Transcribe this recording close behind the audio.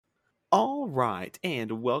All right,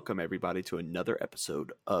 and welcome everybody to another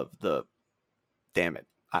episode of the damn it.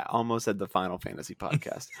 I almost said the Final Fantasy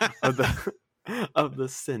podcast of the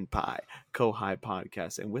Senpai Kohai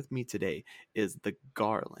podcast. And with me today is the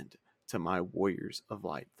Garland to my Warriors of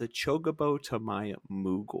Light, the Chocobo to my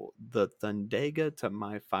Moogle, the Thundega to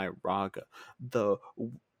my Firaga, the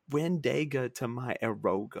Wendiga to my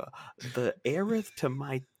Eroga, the Aerith to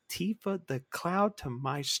my Tifa, the Cloud to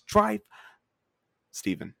my Strife.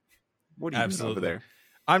 Steven, what are you doing over there?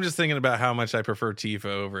 I'm just thinking about how much I prefer Tifa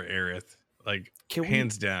over Aerith. Like,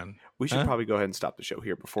 hands down. We should probably go ahead and stop the show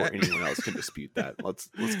here before anyone else can dispute that. Let's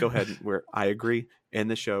go ahead and where I agree. End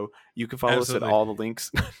the show. You can follow us at all the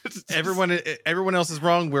links. Everyone else is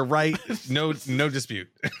wrong. We're right. No dispute.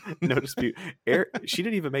 No dispute. She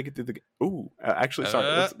didn't even make it through the. Actually,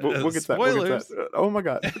 sorry. We'll get to that. Spoilers. We'll get to that. Oh my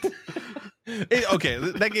god. Okay,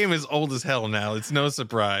 that game is old as hell now. It's no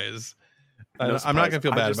surprise. I'm not gonna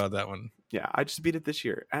feel bad about that one. Yeah, I just beat it this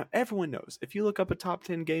year. Everyone knows. If you look up a top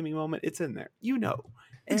 10 gaming moment, it's in there. You know.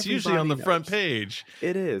 It's usually on the front page.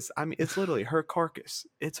 It is. I mean, it's literally her carcass.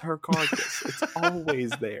 It's her carcass. It's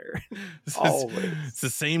always there. Always. It's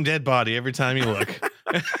the same dead body every time you look.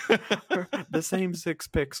 The same 6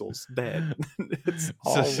 pixels dead. It's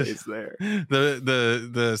always there.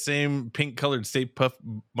 The same pink colored Stay Puft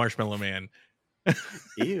Marshmallow Man.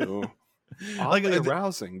 Ew. Oddly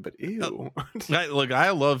arousing, but ew. I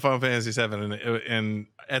love Final Fantasy VII, and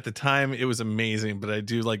at the time it was amazing. But I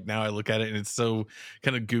do like now I look at it and it's so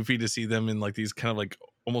kind of goofy to see them in like these kind of like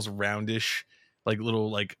almost roundish, like little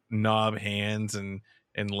like knob hands and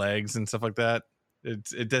legs and stuff like that.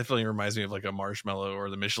 It definitely reminds me of like a Marshmallow or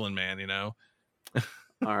the Michelin Man, you know.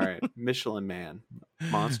 All right, Michelin Man,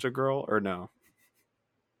 Monster Girl or no?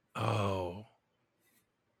 Oh,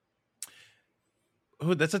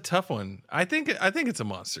 that's a tough one. I think it's a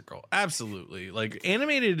Monster Girl. Absolutely. Like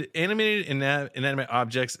animated inanimate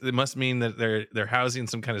objects, it must mean that they're housing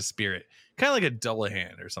some kind of spirit. Kind of like a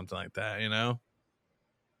Dullahan or something like that, you know?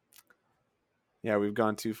 Yeah, we've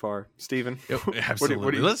gone too far. Steven, absolutely.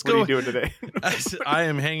 What are you doing today? I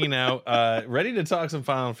am hanging out, ready to talk some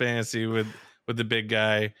Final Fantasy with the big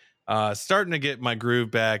guy. Starting to get my groove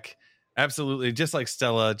back. Absolutely. Just like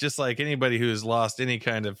Stella, just like anybody who has lost any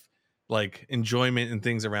kind of like enjoyment and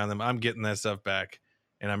things around them, I'm getting that stuff back,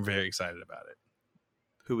 and I'm very excited about it.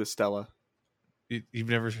 Who is Stella? You've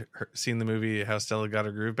never seen the movie How Stella Got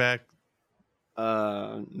Her Groove Back?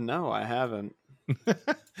 No, I haven't.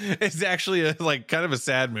 It's actually a like kind of a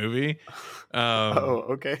sad movie.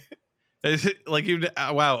 Oh, okay. Like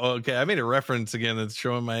wow, okay. I made a reference again that's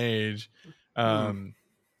showing my age. But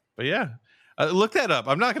yeah. Look that up.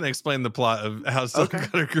 I'm not going to explain the plot of How Stella Got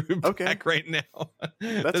Her Groove Back right now.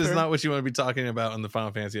 That is not what you want to be talking about on the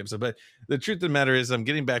Final Fantasy episode. But the truth of the matter is I'm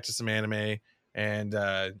getting back to some anime and,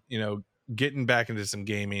 getting back into some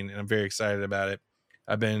gaming, and I'm very excited about it.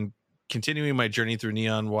 I've been continuing my journey through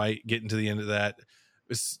Neon White, getting to the end of that.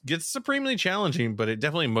 It gets supremely challenging, but it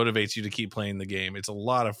definitely motivates you to keep playing the game. It's a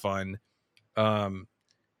lot of fun.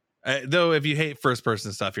 Though if you hate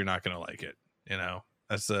first-person stuff, you're not going to like it, you know?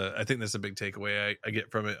 I think that's a big takeaway I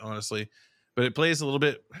get from it, honestly. But it plays a little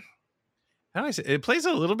bit. How do I say? It plays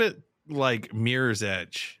a little bit like Mirror's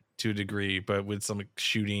Edge to a degree, but with some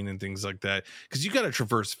shooting and things like that. Because you got to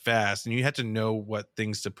traverse fast, and you have to know what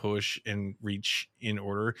things to push and reach in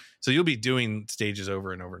order. So you'll be doing stages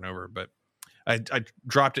over and over and over. But I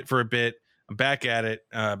dropped it for a bit. I'm back at it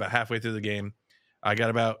about halfway through the game. I got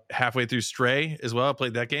about halfway through Stray as well. I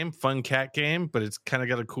played that game, fun cat game, but it's kind of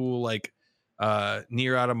got a cool like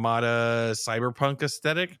Nier Automata cyberpunk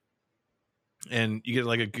aesthetic, and you get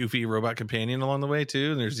like a goofy robot companion along the way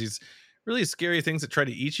too, and there's these really scary things that try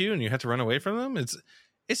to eat you and you have to run away from them.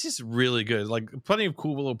 It's just really good, like plenty of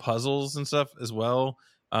cool little puzzles and stuff as well.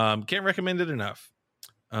 Can't recommend it enough.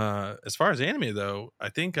 As far as anime though, I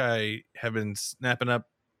think I have been snapping up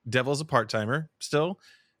Devil's a Part-Timer still,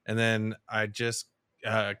 and then I just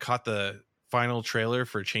caught the final trailer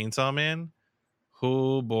for Chainsaw Man.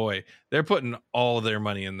 Oh boy, they're putting all their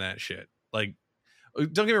money in that shit. Like,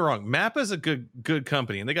 don't get me wrong, Mappa's a good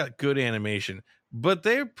company and they got good animation, but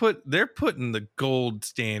they're putting the gold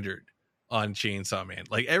standard on Chainsaw Man.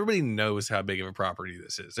 Like, everybody knows how big of a property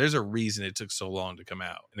this is. There's a reason it took so long to come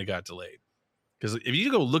out and it got delayed. Because if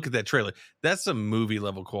you go look at that trailer, that's some movie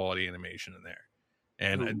level quality animation in there,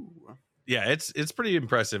 and yeah, it's pretty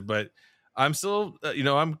impressive. But I'm still,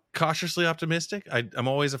 I'm cautiously optimistic. I'm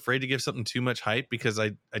always afraid to give something too much hype because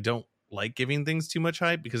I don't like giving things too much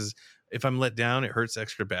hype, because if I'm let down, it hurts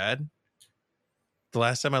extra bad. The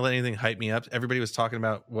last time I let anything hype me up, everybody was talking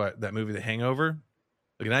about that movie, The Hangover.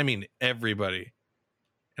 Like, and I mean everybody.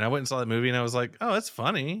 And I went and saw that movie and I was like, oh, that's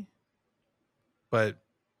funny. but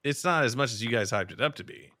it's not as much as you guys hyped it up to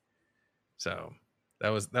be. So that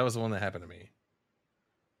was the one that happened to me.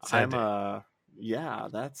 Sad day. Yeah,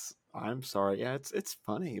 I'm sorry. Yeah, it's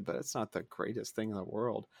funny, but it's not the greatest thing in the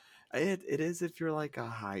world. It is if you're like a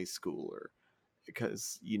high schooler,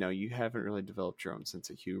 because you haven't really developed your own sense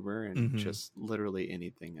of humor, and Mhm. just literally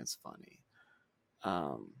anything is funny.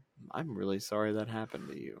 I'm really sorry that happened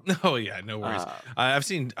to you. Oh yeah, no worries. Uh, I've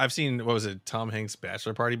seen what was it, Tom Hanks'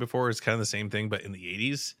 bachelor party before. It's kind of the same thing, but in the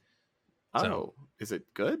 80s. So oh, is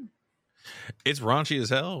it good? it's raunchy as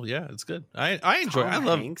hell. Yeah, it's good. I enjoy. Tom I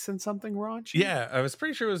love. Hanks in something raunchy? Yeah, I was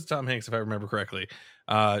pretty sure it was Tom Hanks if I remember correctly.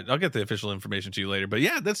 I'll get the official information to you later. But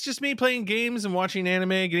yeah, that's just me playing games and watching anime,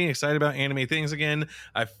 getting excited about anime things again.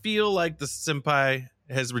 I feel like the senpai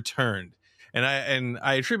has returned. And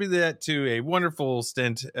I attribute that to a wonderful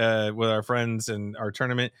stint with our friends and our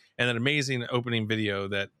tournament, and an amazing opening video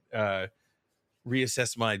that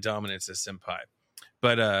reassessed my dominance as senpai.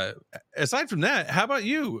 But aside from that, how about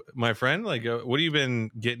you, my friend? Like, what have you been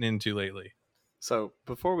getting into lately? So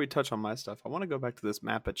before we touch on my stuff, I want to go back to this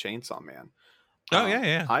Mappa Chainsaw Man. Oh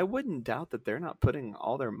yeah. I wouldn't doubt that they're not putting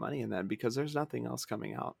all their money in that, because there's nothing else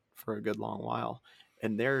coming out for a good long while,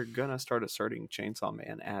 and they're gonna start asserting Chainsaw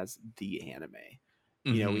Man as the anime.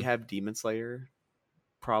 We Mm-hmm. have Demon Slayer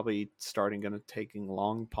probably gonna taking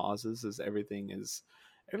long pauses as everything's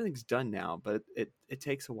done now, but it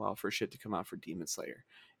takes a while for shit to come out for Demon Slayer,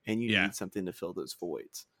 and you Yeah. need something to fill those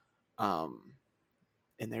voids. Um,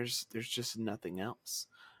 and there's just nothing else.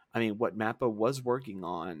 I mean, what Mappa was working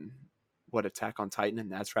on, what Attack on Titan, and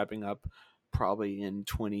that's wrapping up probably in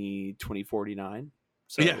 2049.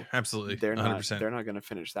 So Yeah, absolutely. they're 100%. not going to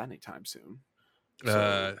finish that anytime soon.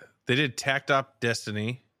 They did Tacked Up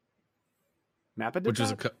Destiny, Mappa did which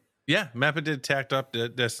was that? Mappa did Tacked Up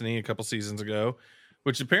Destiny a couple seasons ago,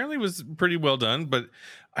 which apparently was pretty well done, but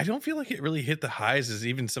I don't feel like it really hit the highs as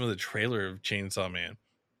even some of the trailer of Chainsaw Man.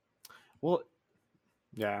 Well,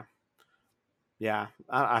 yeah.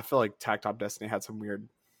 I feel like Tack Top Destiny had some weird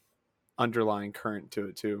underlying current to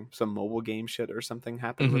it too. Some mobile game shit or something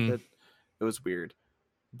happened with it. It was weird.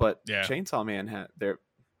 But Yeah. Chainsaw Man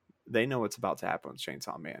they know what's about to happen with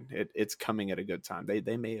Chainsaw Man. It's coming at a good time.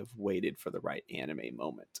 They may have waited for the right anime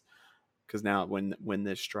moment, because now when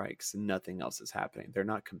this strikes, nothing else is happening. They're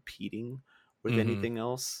not competing with anything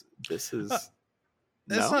else. This is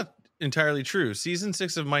that's not entirely true. Season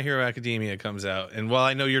 6 of My Hero Academia comes out, and while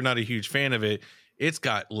I know you're not a huge fan of it, it's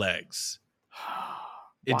got legs.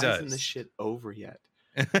 Why does. isn't this shit over yet?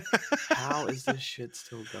 How is this shit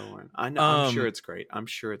still going? I know. I'm sure it's great. I'm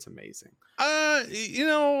sure it's amazing.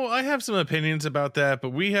 I have some opinions about that, but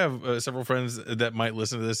we have several friends that might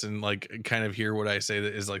listen to this and like kind of hear what I say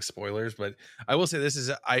that is like spoilers. But I will say this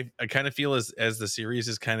is I kind of feel as the series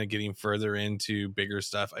is kind of getting further into bigger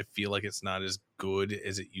stuff, I feel like it's not as good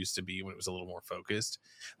as it used to be when it was a little more focused.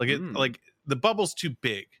 Like the bubble's too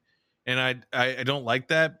big, and I don't like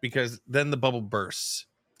that, because then the bubble bursts.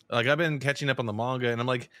 Like, I've been catching up on the manga, and I'm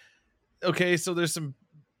like, okay, so there's some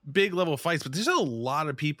big level fights, but there's a lot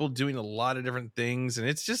of people doing a lot of different things, and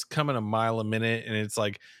it's just coming a mile a minute. And it's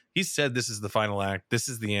like, he said this is the final act, this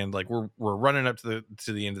is the end. Like, we're running up to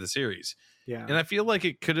the end of the series. Yeah. And I feel like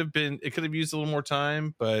it could have used a little more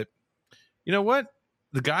time, but you know what?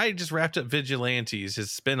 The guy just wrapped up Vigilantes,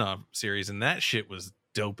 his spin-off series, and that shit was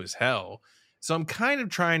dope as hell. So I'm kind of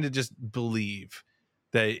trying to just believe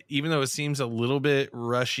that even though it seems a little bit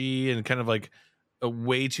rushy and kind of like a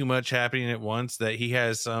way too much happening at once, that he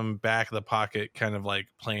has some back of the pocket kind of like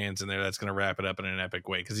plans in there that's going to wrap it up in an epic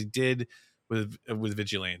way, because he did with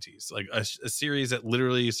Vigilantes, like a series that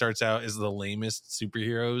literally starts out as the lamest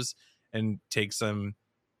superheroes and takes them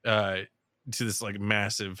to this like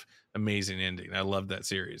massive amazing ending. I love that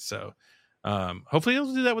series. So hopefully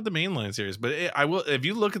he'll do that with the mainline series. But I will, if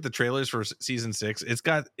you look at the trailers for season 6, it's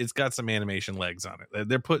got some animation legs on it.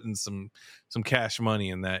 They're putting some cash money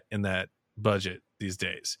in that budget these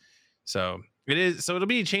days. So it'll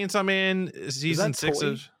be Chainsaw Man season 6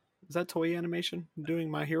 of. Is that Toei Animation doing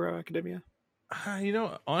My Hero Academia?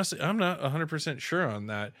 Honestly, I'm not 100% sure on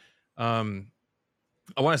that. I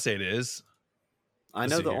want to say it is. I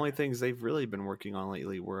know the only things they've really been working on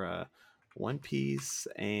lately were One Piece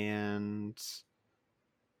and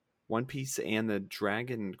the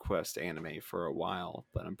Dragon Quest anime for a while,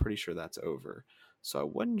 but I'm pretty sure that's over. So I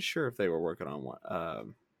wasn't sure if they were working on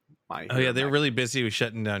My Hero. Oh yeah, they're really busy with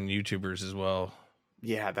shutting down YouTubers as well.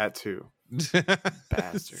 Yeah, that too.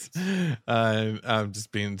 Bastards. I'm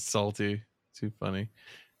just being salty. Too funny.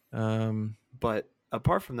 But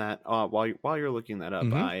apart from that, while you're looking that up,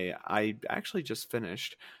 I actually just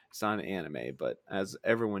finished It's not an anime, but as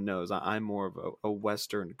everyone knows, I'm more of a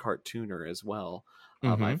Western cartooner as well. I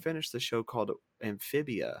Mm-hmm. finished the show called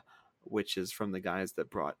Amphibia, which is from the guys that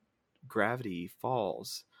brought Gravity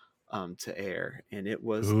Falls to air, and it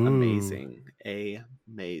was Ooh. amazing.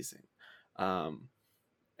 Um,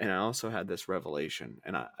 and I also had this revelation,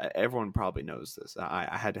 and everyone probably knows this.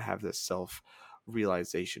 I had to have this self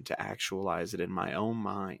realization to actualize it in my own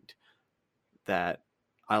mind that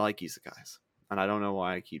I like isekais. And I don't know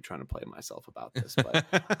why I keep trying to play myself about this, but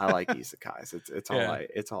I like isekais. It's all Yeah. I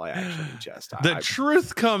actually ingest. The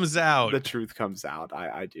truth comes out. The truth comes out.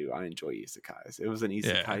 I do. I enjoy isekais. It was an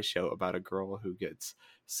isekai show about a girl who gets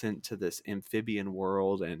sent to this amphibian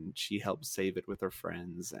world, and she helps save it with her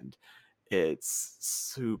friends, and it's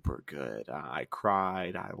super good. I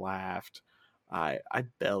cried. I laughed. I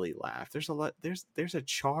belly laughed. There's a lot. There's a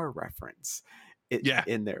Char reference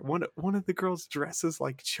in there. One of the girls dresses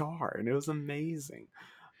like Char, and it was amazing.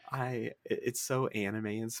 It's so anime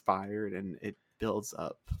inspired, and it builds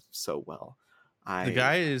up so well. The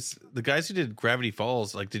guys who did Gravity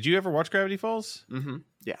Falls, like, did you ever watch Gravity Falls? Mm-hmm.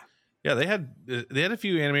 Yeah, they had a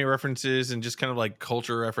few anime references and just kind of like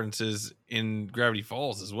culture references in Gravity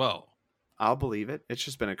Falls as well. I'll believe it. It's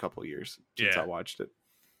just been a couple years since Yeah. I watched it.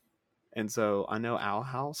 And so I know Owl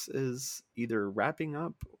House is either wrapping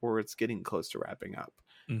up or it's getting close to wrapping up.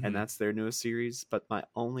 Mhm. And that's their newest series. But my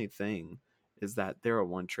only thing is that they're a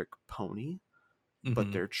one-trick pony, but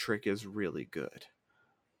Mhm. their trick is really good.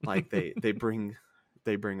 Like they bring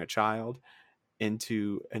a child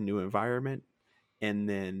into a new environment, and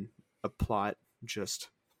then a plot just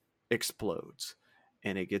explodes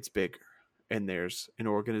and it gets bigger. And there's an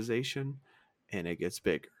organization and it gets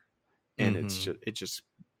bigger. And it just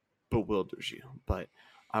bewilders you. But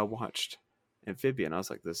I watched Amphibia and I was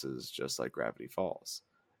like, this is just like Gravity Falls.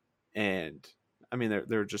 And I mean,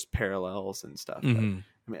 they're just parallels and stuff. But, I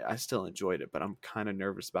mean, I still enjoyed it, but I'm kind of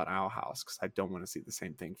nervous about Owl House because I don't want to see the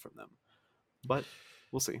same thing from them. But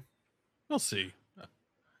we'll see. We'll see.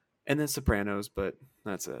 And then Sopranos, but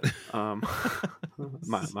that's it.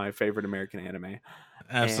 My favorite American anime.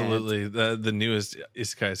 Absolutely. The newest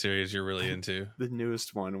isekai series you're really into. The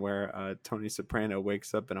newest one where Tony Soprano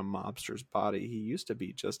wakes up in a mobster's body. He used to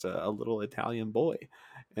be just a little Italian boy,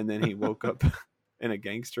 and then he woke up in a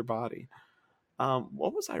gangster body.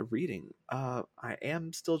 What was I reading? I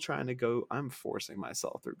am still trying to go. I'm forcing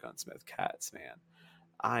myself through Gunsmith Cats, man.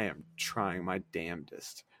 I am trying my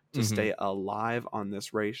damnedest to stay alive on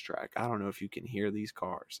this racetrack. I don't know if you can hear these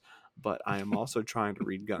cars, but I am also trying to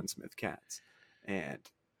read Gunsmith Cats. And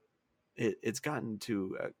it's gotten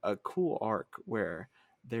to a cool arc where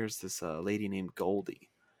there's this lady named Goldie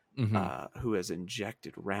who has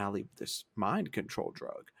injected Rally with this mind control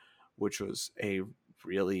drug, which was a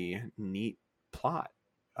really neat plot.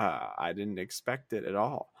 I didn't expect it at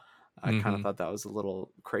all. I kind of thought that was a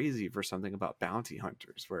little crazy for something about bounty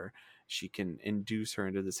hunters, where she can induce her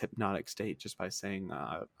into this hypnotic state just by saying,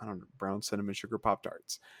 I don't know, brown cinnamon sugar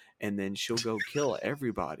Pop-Tarts. And then she'll go kill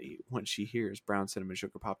everybody when she hears brown cinnamon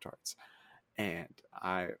sugar Pop-Tarts. And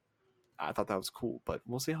I thought that was cool, but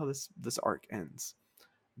we'll see how this arc ends.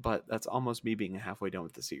 But that's almost me being halfway done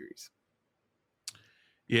with the series.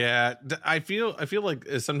 Yeah, I feel like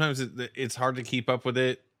sometimes it's hard to keep up with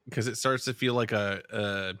it because it starts to feel like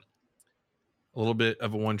a little bit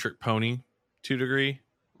of a one-trick pony to a degree.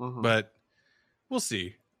 But we'll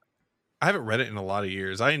see. I haven't read it in a lot of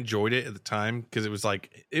years. I enjoyed it at the time because it was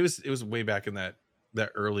like it was way back in that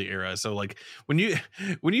early era. So like when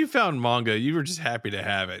you found manga, you were just happy to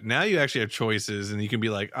have it. Now you actually have choices, and you can be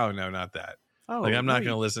like, oh no, not that. Oh, like I'm not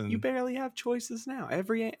going to listen. You barely have choices now.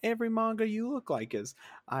 Every manga you look like is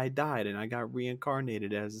I died and I got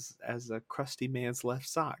reincarnated as a crusty man's left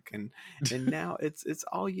sock, and now it's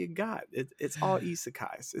all you got. It's all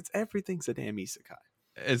isekais. Everything's a damn isekai.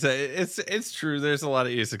 It's true. There's a lot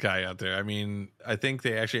of isekai out there. I mean, I think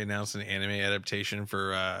they actually announced an anime adaptation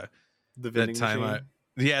for the vending machine.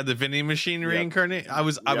 The vending machine reincarnate. I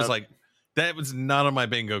was like, that was not on my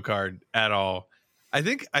bingo card at all. I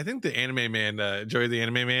think the anime man, Joey the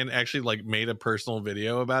anime man, actually like made a personal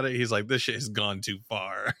video about it. He's like, this shit has gone too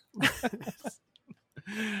far.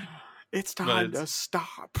 It's time to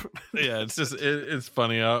stop. Yeah, it's just it's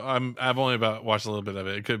funny. I've only watched a little bit of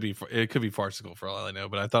it. It could be farcical for all I know,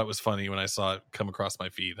 but I thought it was funny when I saw it come across my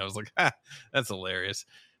feed. I was like, that's hilarious.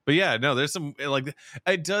 But yeah, no, there's some like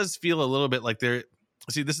it does feel a little bit like there.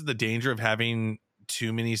 See, this is the danger of having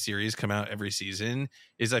too many series come out every season.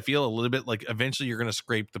 Is I feel a little bit like eventually you're going to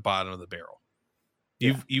scrape the bottom of the barrel.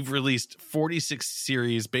 You've released 46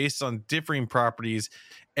 series based on differing properties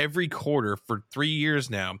every quarter for 3 years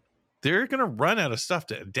now. They're going to run out of stuff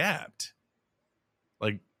to adapt.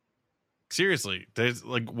 Like seriously, there's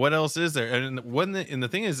like, what else is there? And the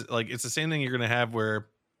thing is, like, it's the same thing you're gonna have where,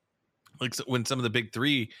 like, when some of the big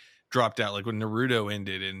three dropped out, like when Naruto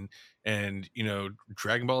ended, and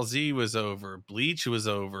Dragon Ball Z was over, Bleach was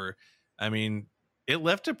over. I mean, it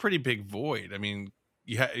left a pretty big void. I mean,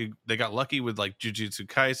 they got lucky with like Jujutsu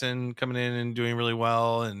Kaisen coming in and doing really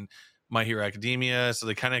well, and My Hero Academia, so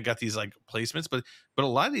they kind of got these like placements, but a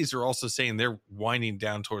lot of these are also saying they're winding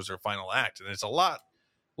down towards their final act, and it's a lot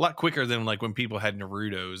quicker than like when people had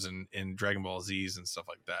Naruto's and Dragon Ball Z's and stuff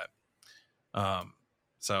like that.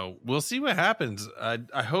 So we'll see what happens.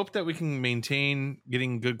 I hope that we can maintain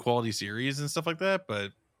getting good quality series and stuff like that,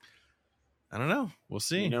 but I don't know. We'll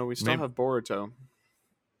see. We still have Boruto.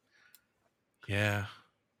 Yeah,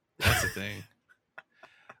 that's the thing.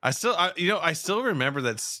 I still remember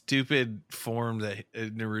that stupid form that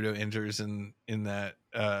Naruto enters in that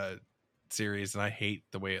series, and I hate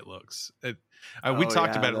the way it looks. We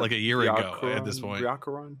talked about it like a year ago at this point.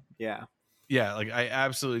 Byakuran? Yeah. Yeah, like I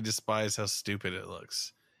absolutely despise how stupid it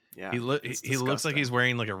looks. Yeah. He looks like he's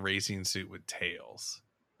wearing like a racing suit with tails.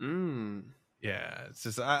 Yeah, it's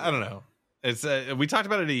just I don't know. It's we talked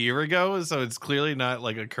about it a year ago, so it's clearly not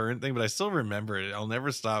like a current thing, but I still remember it. I'll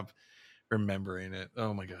never stop remembering it.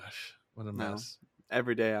 Oh my gosh, what a mess.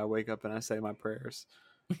 Every day I wake up and I say my prayers,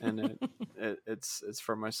 and it's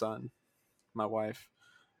for my son, my wife,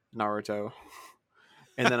 Naruto,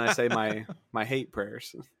 and then I say my hate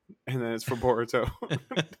prayers, and then it's for Boruto.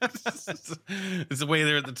 It's way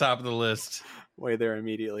there at the top of the list. Way there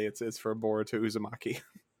immediately. It's for Boruto Uzumaki,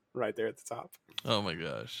 right there at the top. Oh my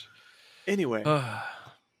gosh. Anyway,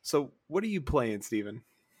 so what are you playing, Steven?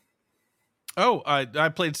 Oh, I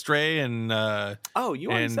played Stray and you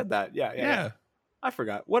already said that. Yeah. I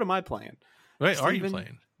forgot. What am I playing? Wait, Steven, are you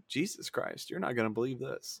playing? Jesus Christ, you're not going to believe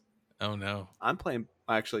this. Oh no. I'm playing,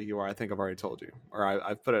 actually you are, I think I've already told you, or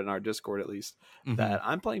I've put it in our Discord at least, that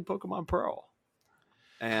I'm playing Pokemon Pearl.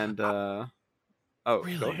 And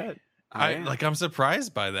really? Go ahead. I'm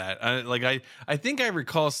surprised by that. I think I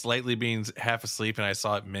recall slightly being half asleep and I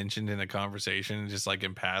saw it mentioned in a conversation just like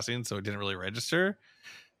in passing, so it didn't really register.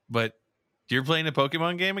 But you're playing a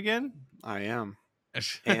Pokemon game again? I am.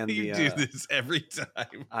 And you do this every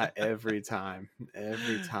time. Every time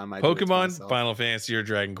I Pokemon, Final Fantasy, or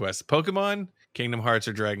Dragon Quest. Pokemon, Kingdom Hearts,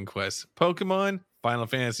 or Dragon Quest. Pokemon, Final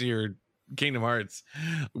Fantasy, or Kingdom Hearts.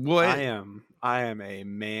 What? I am a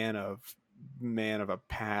man of a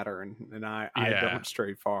pattern, and I don't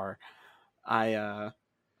stray far. I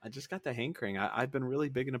just got the hankering. I've been really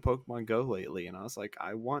big into Pokemon Go lately, and I was like,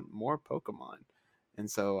 I want more Pokemon. And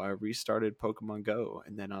so I restarted Pokemon Go,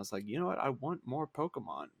 and then I was like, you know what? I want more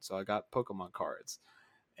Pokemon. So I got Pokemon cards,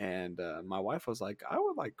 and my wife was like, I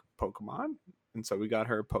would like Pokemon. And so we got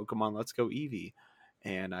her Pokemon Let's Go Eevee,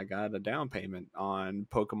 and I got a down payment on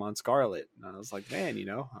Pokemon Scarlet. And I was like, man,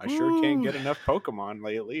 I sure can't get enough Pokemon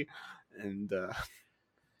lately. And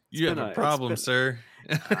you have a problem, sir.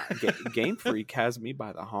 Game Freak has me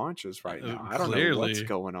by the haunches right now. I don't know what's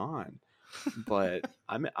going on. But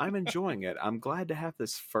I'm enjoying it. I'm glad to have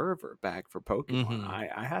this fervor back for Pokemon.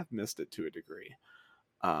 I have missed it to a degree,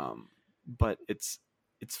 but it's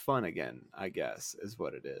fun again, I guess, is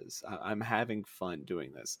what it is. I'm having fun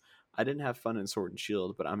doing this. I didn't have fun in Sword and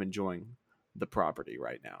Shield, but I'm enjoying the property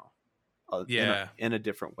right now. In a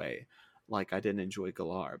different way. Like I didn't enjoy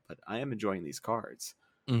Galar, but I am enjoying these cards.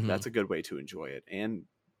 That's a good way to enjoy it. And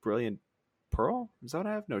Brilliant Pearl, is that what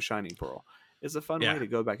I have? No, Shining Pearl. It's a fun way to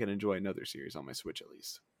go back and enjoy another series on my Switch, at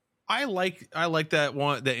least. I like that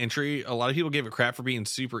one, the entry. A lot of people gave it crap for being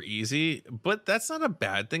super easy, but that's not a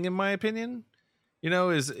bad thing in my opinion.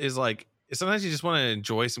 Is like sometimes you just want to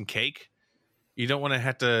enjoy some cake. You don't want to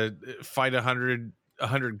have to fight 100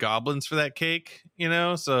 goblins for that cake,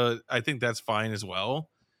 So I think that's fine as well.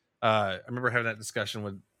 I remember having that discussion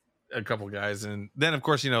with a couple guys, and then of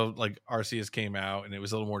course like Arceus came out and it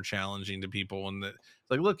was a little more challenging to people, and it's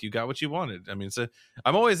like, look, you got what you wanted. I mean, so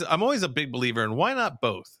I'm always a big believer in why not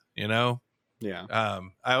both, I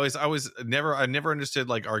never understood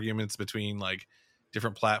like arguments between like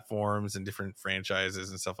different platforms and different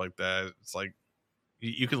franchises and stuff like that. It's like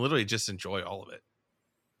you can literally just enjoy all of it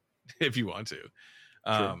if you want to.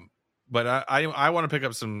 But I want to pick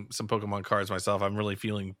up some Pokemon cards myself. I'm really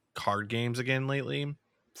feeling card games again lately.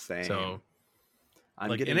 Same. So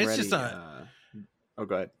I'm getting ready. It's just not.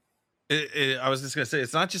 Go ahead. I was just gonna say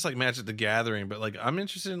it's not just like Magic the Gathering, but like I'm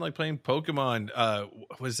interested in like playing Pokemon.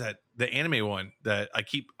 Was that the anime one that I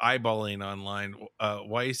keep eyeballing online?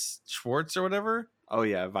 Weiss Schwartz or whatever. Oh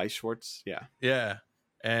yeah, Weiss Schwartz. Yeah.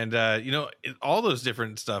 And all those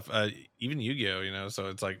different stuff. Even Yu-Gi-Oh. So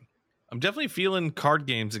it's like I'm definitely feeling card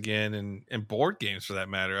games again, and board games for that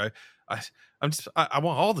matter. I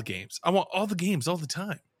want all the games. I want all the games all the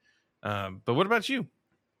time. But what about you?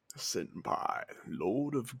 Senpai,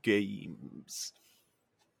 Lord of Games.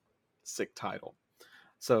 Sick title.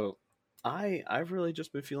 So I've really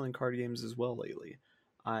just been feeling card games as well lately.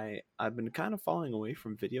 I've been kind of falling away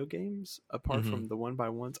from video games apart from the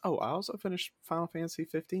 1x1s. Oh, I also finished Final Fantasy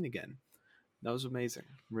 15 again. That was amazing.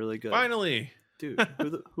 Really good. Finally. Dude,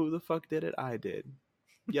 who the fuck did it? I did.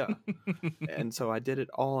 Yeah. And so I did it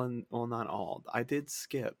all in, well, not all. I did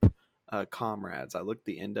skip Comrades. I looked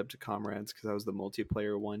the end up to Comrades because that was the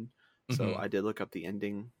multiplayer one. So I did look up the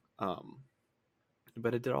ending.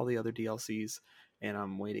 But I did all the other DLCs, and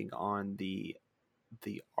I'm waiting on the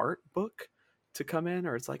art book to come in,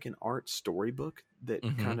 or it's like an art storybook that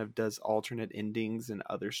kind of does alternate endings and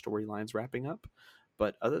other storylines wrapping up.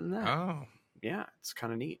 But other than that, yeah, it's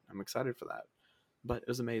kind of neat. I'm excited for that. But it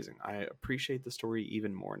was amazing. I appreciate the story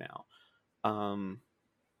even more now.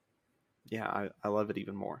 Yeah, I love it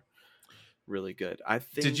even more. Really good. I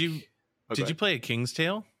think. Did you play A King's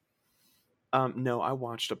Tale? No, I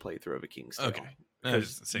watched a playthrough of A King's Tale. Okay,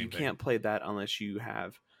 because the same you thing. Can't play that unless you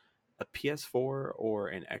have a PS4 or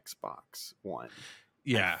an Xbox One.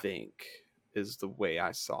 Yeah, I think is the way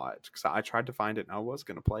I saw it, because I tried to find it and I was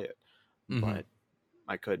going to play it, but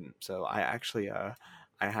I couldn't. So I actually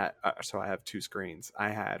I have two screens. I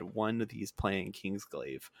had one of these playing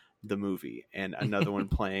Kingsglaive, the movie, and another one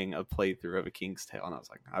playing a playthrough of A King's Tale. And I was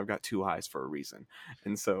like, I've got two eyes for a reason.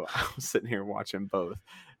 And so I was sitting here watching both.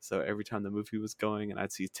 So every time the movie was going and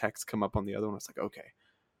I'd see text come up on the other one, I was like, okay,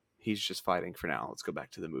 he's just fighting for now. Let's go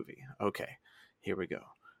back to the movie. Okay, here we go.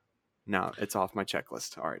 Now it's off my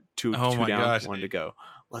checklist. All right, two down, gosh. One to go.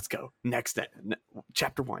 Let's go. Next,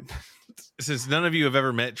 chapter 1. Since none of you have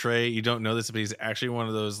ever met Trey, you don't know this, but he's actually one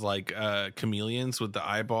of those like chameleons with the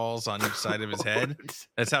eyeballs on each side of his head.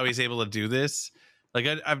 That's how he's able to do this. Like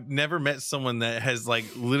I've never met someone that has like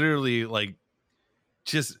literally like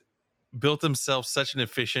just built themselves such an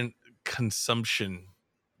efficient consumption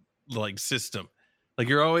like system. Like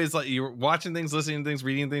you're always like you're watching things, listening to things,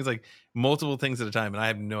 reading things, like multiple things at a time, and I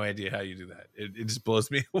have no idea how you do that. It just blows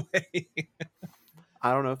me away.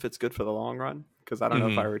 I don't know if it's good for the long run, because I don't know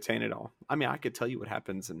if I retain it all. I mean, I could tell you what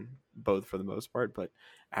happens in both for the most part, but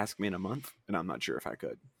ask me in a month, and I'm not sure if I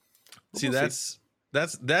could. See, that's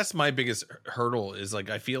my biggest hurdle. Is like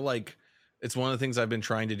I feel like it's one of the things I've been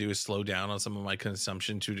trying to do is slow down on some of my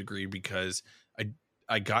consumption to a degree, because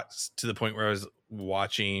I got to the point where I was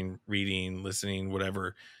watching, reading, listening,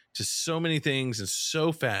 whatever, to so many things and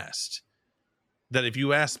so fast that if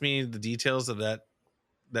you asked me the details of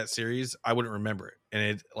that series, I wouldn't remember it. And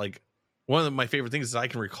it like one of my favorite things is I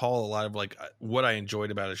can recall a lot of like what I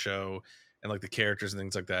enjoyed about a show and like the characters and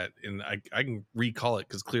things like that. And I can recall it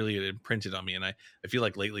because clearly it imprinted on me. And I feel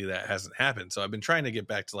like lately that hasn't happened. So I've been trying to get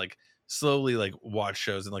back to like slowly like watch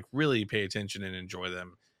shows and like really pay attention and enjoy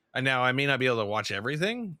them. And now I may not be able to watch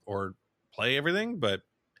everything or play everything, but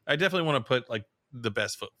I definitely want to put like the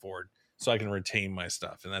best foot forward so I can retain my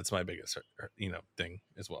stuff. And that's my biggest, thing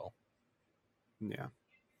as well. Yeah.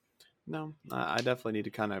 No, I definitely need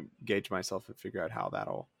to kind of gauge myself and figure out how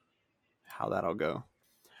that'll go.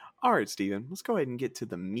 All right, Steven, let's go ahead and get to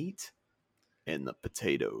the meat and the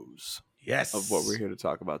potatoes. Yes. Of what we're here to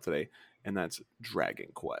talk about today. And that's Dragon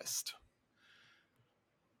Quest.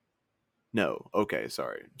 No. Okay,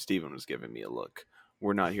 sorry. Steven was giving me a look.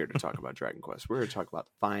 We're not here to talk about Dragon Quest. We're here to talk about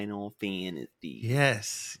Final Fantasy.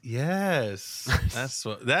 Yes. That's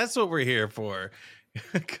what we're here for.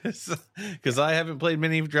 Because I haven't played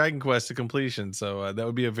many Dragon Quest to completion, so that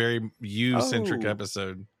would be a very you-centric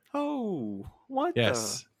episode. Oh, what?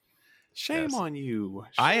 Yes. Shame on you.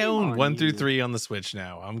 I own 1 through 3 on the Switch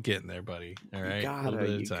now. I'm getting there, buddy. All right,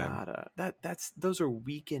 you gotta. Those are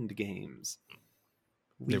weekend games.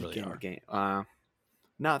 They really are. Game.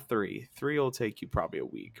 Not 3. 3 will take you probably a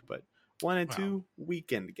week, but 1 and 2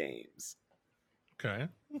 weekend games. Okay.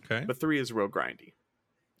 But 3 is real grindy.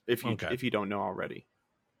 If you don't know already.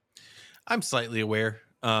 I'm slightly aware.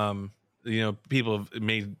 People have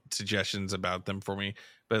made suggestions about them for me,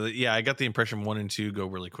 but yeah, I got the impression 1 and 2 go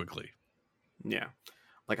really quickly. Yeah,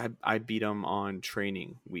 like I beat them on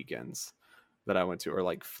training weekends that I went to, or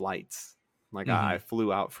like flights. Like I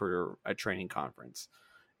flew out for a training conference.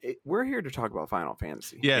 We're here to talk about Final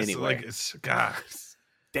Fantasy. Yes, anyway. like it's God.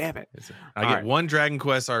 Damn it. I get one Dragon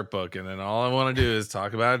Quest art book, and then all I want to do is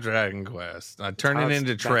talk about Dragon Quest. I turn it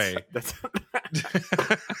into Trey.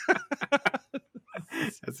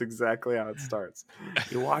 That's exactly how it starts.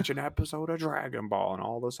 You watch an episode of Dragon Ball, and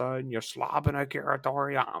all of a sudden you're slobbing Akira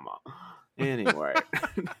Toriyama. Anyway.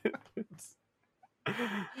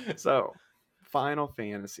 So, Final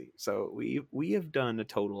Fantasy. So we have done a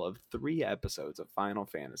total of 3 episodes of Final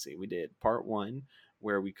Fantasy. We did part 1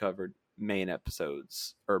 where we covered main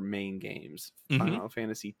episodes or main games. Mm-hmm. Final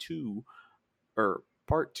Fantasy 2 or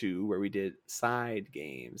part 2 where we did side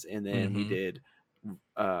games, and then we Mhm. did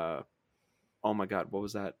oh my god, what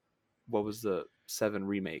was that? What was the 7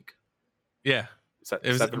 remake? Yeah. It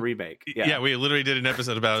was 7 remake. Yeah, we literally did an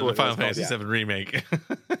episode about the Final Fantasy called, 7 remake.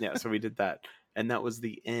 Yeah, so we did that. And that was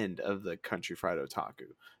the end of the Country Fried Otaku.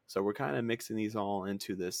 So we're kind of mixing these all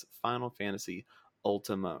into this Final Fantasy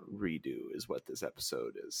Ultima redo is what this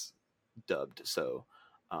episode is dubbed. So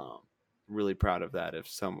really proud of that. If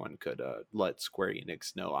someone could let Square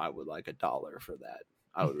Enix know, I would like $1 for that.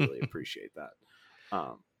 I would really appreciate that.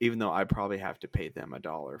 Even though I probably have to pay them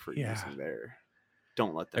 $1 for using their.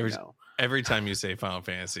 Don't let them know. Every time you say Final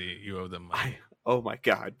Fantasy, you owe them money. Oh my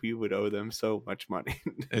god, we would owe them so much money.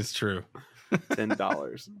 It's true.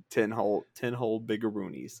 $10, 10 whole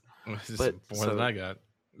biggeroonies. But more than I got.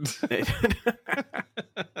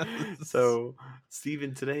 So,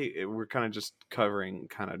 Steven, today we're kind of just covering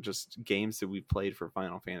kind of just games that we've played for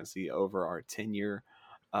Final Fantasy over our tenure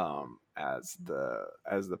as the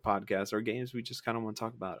podcast, or games we just kind of want to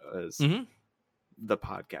talk about as the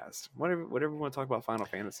podcast. Whatever we want to talk about Final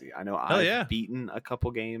Fantasy. I know I've beaten a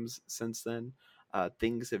couple games since then.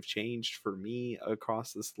 Things have changed for me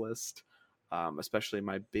across this list, especially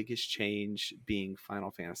my biggest change being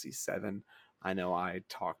Final Fantasy VII. I know I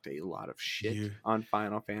talked a lot of shit on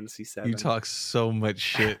Final Fantasy VII. You talk so much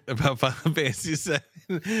shit about Final Fantasy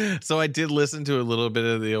VII. So I did listen to a little bit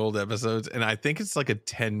of the old episodes, and I think it's like a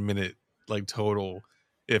 10-minute like total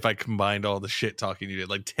if I combined all the shit talking you did.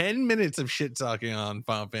 Like 10 minutes of shit talking on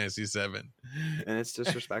Final Fantasy VII. And it's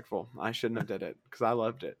disrespectful. I shouldn't have did it because I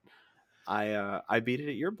loved it. I beat it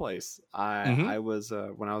at your place. I was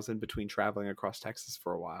when I was in between traveling across Texas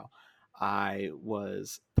for a while, I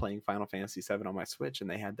was playing Final Fantasy VII on my Switch, and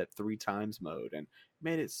they had that 3 times mode, and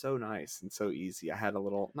made it so nice and so easy. I had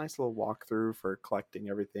a nice little walkthrough for collecting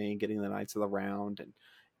everything, getting the Knights of the Round, and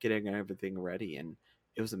getting everything ready, and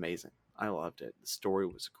it was amazing. I loved it. The story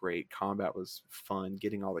was great. Combat was fun.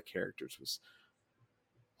 Getting all the characters was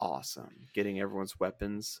awesome. Getting everyone's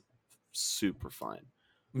weapons, super fun.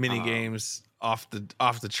 Mini games off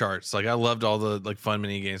the charts. Like I loved all the like fun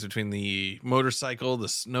mini games between the motorcycle, the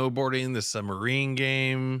snowboarding, the submarine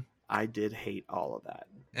game. I did hate all of that,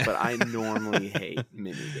 but I normally hate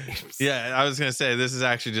mini games. Yeah, I was gonna say this is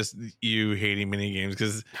actually just you hating mini games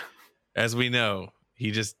because, as we know,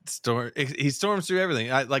 he storms through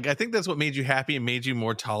everything. I think that's what made you happy and made you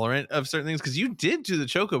more tolerant of certain things because you did do the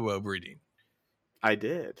chocobo breeding. I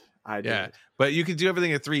did. Yeah, but you could do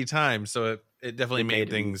everything at 3 times, so it definitely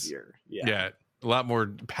made things easier. Yeah, a lot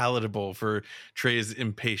more palatable for Trey's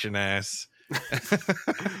impatient ass.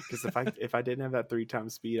 Because if I didn't have that 3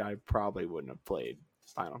 times speed, I probably wouldn't have played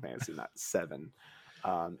Final Fantasy not 7.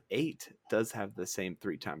 8 does have the same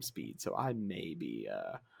 3 times speed, so I maybe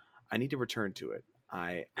I need to return to it.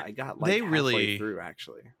 I got like halfway through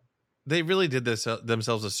actually. They really did this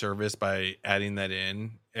themselves a service by adding that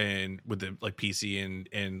in, and with the like PC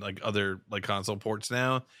and like other like console ports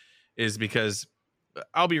now, is because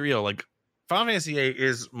I'll be real, like Final Fantasy VIII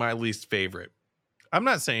is my least favorite. I'm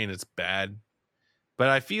not saying it's bad, but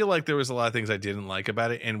I feel like there was a lot of things I didn't like about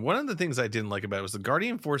it. And one of the things I didn't like about it was the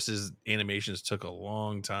Guardian Forces animations took a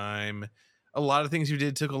long time. A lot of things you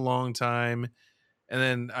did took a long time. And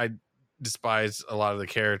then I despised a lot of the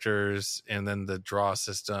characters, and then the draw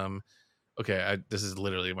system. Okay, this is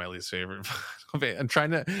literally my least favorite. I'm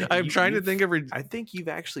trying to think of. I think you've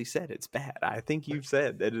actually said it's bad. I think you've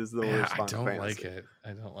said that is the worst. I don't like it.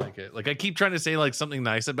 I don't like it. Like I keep trying to say like something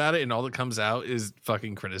nice about it, and all that comes out is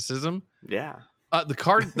fucking criticism. Yeah. The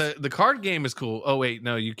card game is cool. Oh wait,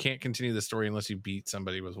 no, you can't continue the story unless you beat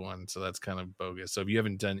somebody with one, so that's kind of bogus. So if you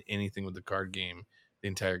haven't done anything with the card game, the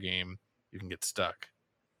entire game, you can get stuck.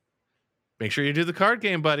 Make sure you do the card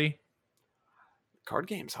game, buddy. Card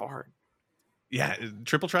game's hard. Yeah,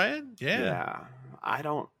 Triple Triad? Yeah. I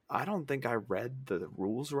don't think I read the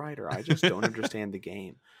rules right, or I just don't understand the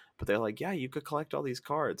game. But they're like, yeah, you could collect all these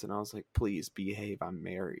cards. And I was like, please behave. I'm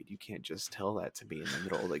married. You can't just tell that to me in the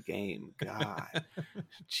middle of the game. God,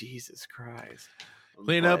 Jesus Christ.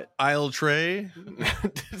 Clean up aisle tray.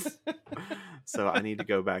 So I need to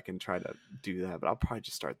go back and try to do that, but I'll probably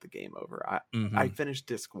just start the game over. I finished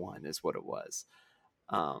disc 1 is what it was.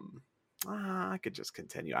 I could just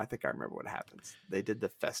continue. I think I remember what happens. They did the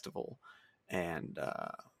festival, and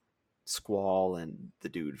Squall and the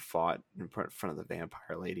dude fought in front of the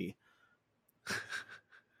vampire lady.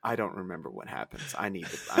 I don't remember what happens. I need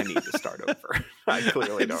to start over. I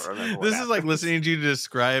clearly don't remember what This happens. is like listening to you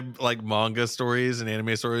describe like manga stories and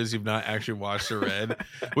anime stories you've not actually watched or read,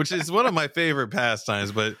 which is one of my favorite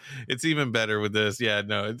pastimes, but it's even better with this. Yeah,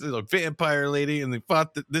 no, it's a vampire lady and they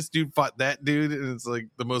fought this dude fought that dude, and it's like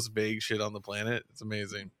the most vague shit on the planet. It's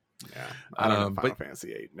amazing. Yeah, I don't know Final but Fantasy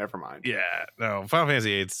VIII. Never mind. yeah, no, Final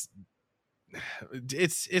Fantasy it's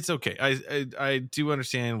okay. I do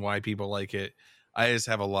understand why people like it. I just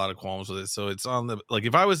have a lot of qualms with it. So it's on the, like,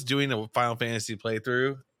 if I was doing a Final Fantasy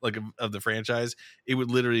playthrough like of the franchise, it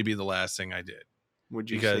would literally be the last thing I did. Would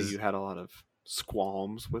you say you had a lot of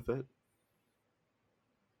squalms with it?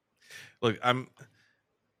 Look, I'm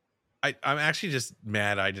actually just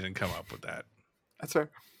mad I didn't come up with that. That's fair.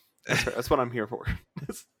 That's what I'm here for.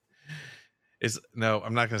 No,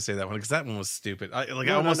 I'm not going to say that one because that one was stupid. I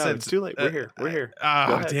almost said it's too late. We're here. We're here.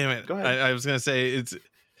 Oh, damn it! Go ahead. I was going to say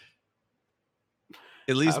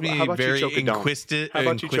it leaves me very inquisitive. How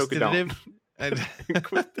about you choke it down?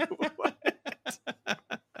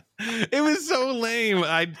 It was so lame.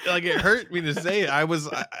 It hurt me to say it.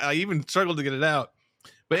 I even struggled to get it out.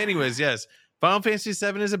 But anyways, yes, Final Fantasy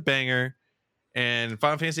VII is a banger, and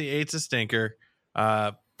Final Fantasy VIII is a stinker.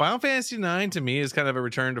 Final Fantasy IX to me is kind of a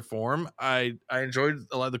return to form. I enjoyed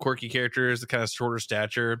a lot of the quirky characters, the kind of shorter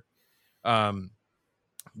stature.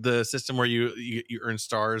 The system where you earn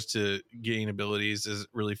stars to gain abilities is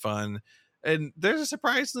really fun, and there's a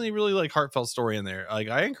surprisingly really like heartfelt story in there. Like,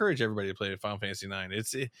 I encourage everybody to play Final Fantasy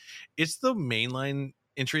IX. It's the mainline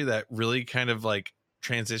entry that really kind of like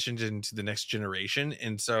transitioned into the next generation,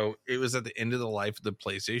 and so it was at the end of the life of the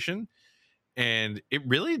PlayStation, and it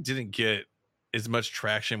really didn't get as much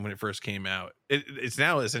traction when it first came out. It's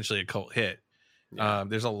now essentially a cult hit. Yeah.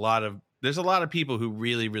 There's a lot of people who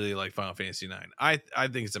really, really like Final Fantasy IX. I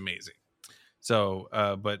think it's amazing. So,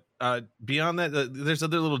 but beyond that, there's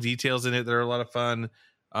other little details in it that are a lot of fun.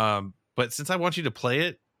 But since I want you to play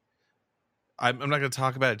it, I'm not going to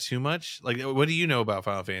talk about it too much. Like, what do you know about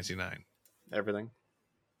Final Fantasy IX? Everything.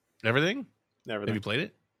 Have you played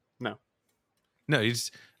it? No, you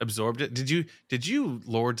just absorbed it. Did you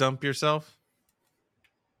lore dump yourself?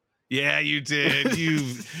 Yeah, you did. You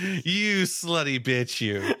slutty bitch.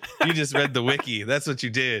 You just read the wiki. That's what you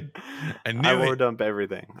did. I lore dump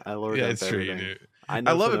everything. It's true. You do. I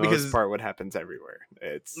love it because part what happens everywhere.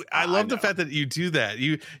 I love the fact that you do that.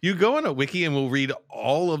 You go on a wiki and will read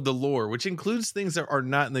all of the lore, which includes things that are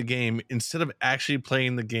not in the game, instead of actually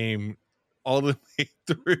playing the game all the way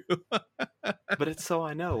through. But it's so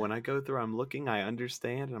I know when I go through, I'm looking, I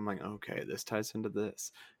understand, and I'm like, okay, this ties into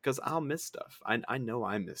this, because I'll miss stuff. I know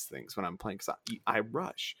I miss things when I'm playing, because I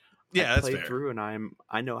rush. Yeah, I play through, and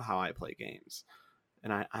I know how I play games,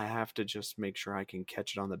 and I have to just make sure I can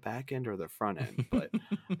catch it on the back end or the front end. But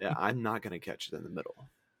yeah, I'm not going to catch it in the middle.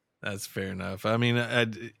 That's fair enough. I mean,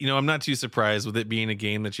 I'm not too surprised with it being a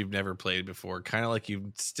game that you've never played before. Kind of like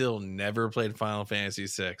you've still never played Final Fantasy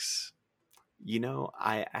VI.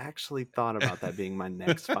 I actually thought about that being my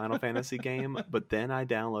next Final Fantasy game, but then I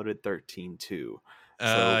downloaded 13.2.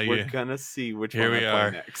 So we're going to see which one I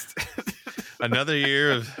play next. Another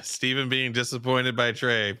year of Steven being disappointed by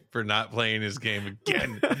Trey for not playing his game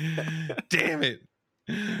again. Damn it.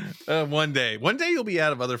 One day you'll be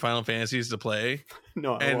out of other Final Fantasies to play.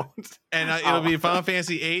 No, I won't. And it'll be Final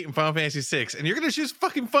Fantasy VIII and Final Fantasy VI, and you're gonna choose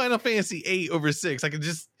fucking Final Fantasy VIII over 6. I can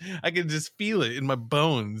just feel it in my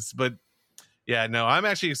bones. But yeah, no, I'm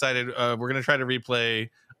actually excited. We're gonna try to replay.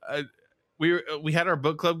 We had our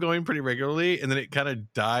book club going pretty regularly, and then it kind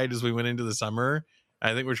of died as we went into the summer.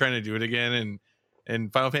 I think we're trying to do it again,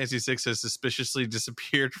 and Final Fantasy VI has suspiciously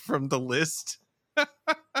disappeared from the list.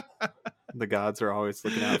 The gods are always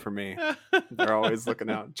looking out for me. They're always looking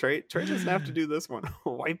out. Trey doesn't have to do this one.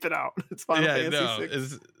 Wipe it out. It's Final Fantasy VI.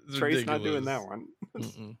 It's Trey's ridiculous. Not doing that one.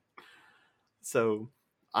 So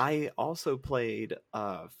I also played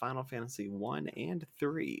Final Fantasy 1 and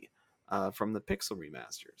 3 from the Pixel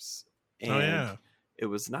remasters. And it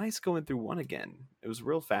was nice going through 1 again. It was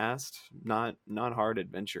real fast, not hard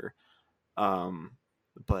adventure.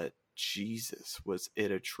 But Jesus, was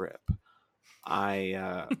it a trip.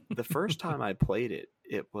 The first time I played it,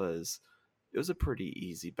 it was a pretty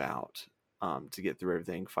easy bout to get through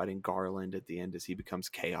everything, fighting Garland at the end as he becomes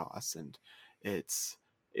chaos, and it's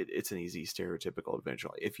an easy stereotypical adventure.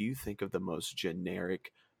 If you think of the most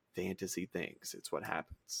generic fantasy things, it's what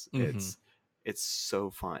happens. It's so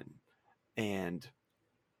fun. And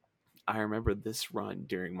I remember this run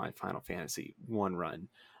during my Final Fantasy 1 run,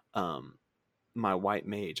 my white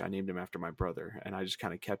mage, I named him after my brother, and I just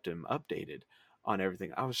kind of kept him updated on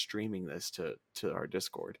everything. I was streaming this to our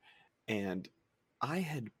Discord, and I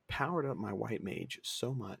had powered up my white mage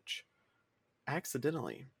so much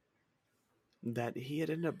accidentally that he had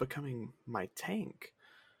ended up becoming my tank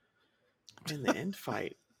in the end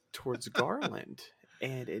fight towards Garland.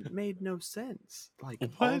 And it made no sense. Like all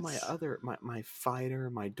What? my other my fighter,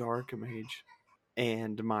 my dark mage,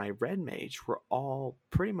 and my red mage were all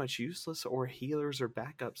pretty much useless or healers or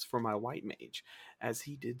backups for my white mage, as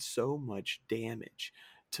he did so much damage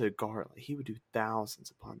to Garland. He would do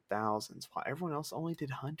thousands upon thousands, while everyone else only did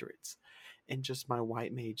hundreds. And just my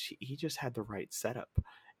white mage, he just had the right setup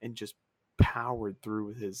and just powered through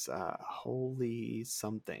with his holy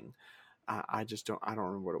something. I just I don't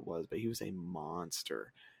remember what it was, but he was a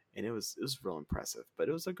monster, and it was real impressive. But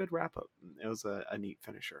it was a good wrap up. It was a neat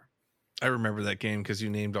finisher. I remember that game because you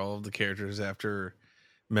named all of the characters after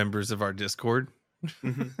members of our Discord.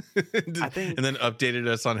 I think, and then updated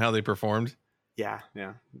us on how they performed.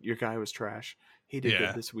 yeah. Your guy was trash. He did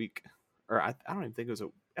good this week, or I don't even think it was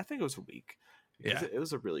I think it was a week. Yeah, it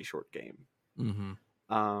was a really short game.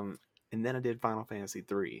 Mm-hmm. And then I did Final Fantasy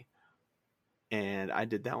 3, and I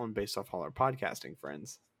did that one based off all our podcasting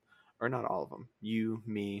friends, or not all of them. You,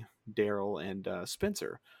 me, Daryl, and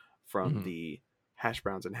Spencer from the Hash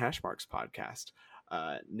Browns and Hash Marks podcast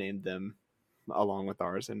named them along with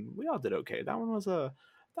ours, and we all did okay. That one was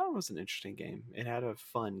an interesting game. It had a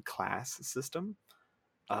fun class system,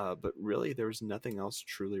 but really there was nothing else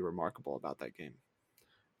truly remarkable about that game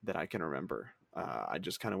that I can remember. I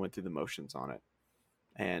just kind of went through the motions on it.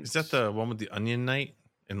 And is that the one with the Onion Knight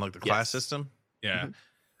and like the class system? Yeah. Mm-hmm.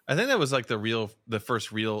 I think that was like the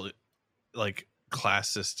first real like class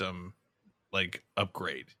system like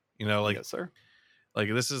upgrade. You know, like yes, sir. Like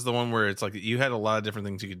this is the one where it's like you had a lot of different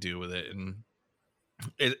things you could do with it, and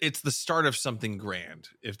it's the start of something grand,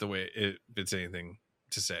 if it's anything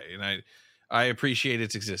to say. And I appreciate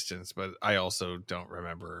its existence, but I also don't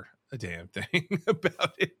remember a damn thing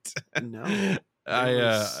about it. No,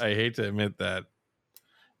 I hate to admit that.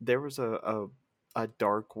 There was a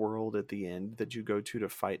dark world at the end that you go to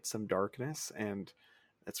fight some darkness, and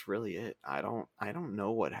that's really it. I don't know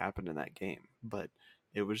what happened in that game, but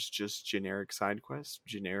it was just generic side quest,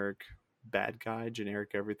 generic bad guy,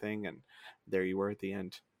 generic everything, and there you were at the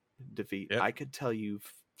end. Defeat. Yep. I could tell you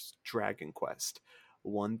Dragon Quest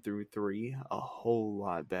 1 through 3 a whole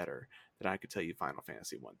lot better than I could tell you Final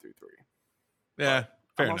Fantasy 1 through 3. Yeah,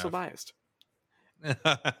 fair enough. Also biased.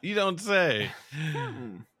 You don't say.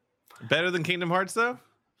 Better than Kingdom Hearts, though?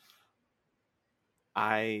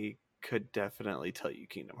 I could definitely tell you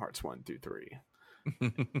Kingdom Hearts 1 through 3.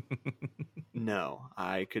 No,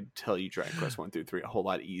 I could tell you Dragon Quest 1 through 3 a whole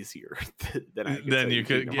lot easier than I could. Then you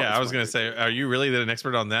could. Yeah, I was going to say, are you really an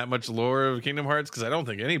expert on that much lore of Kingdom Hearts? Because I don't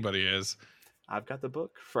think anybody is. I've got the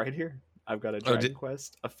book right here. I've got a Dragon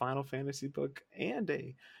Quest, a Final Fantasy book, and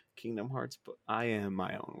a Kingdom Hearts book. I am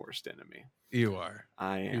my own worst enemy. You are.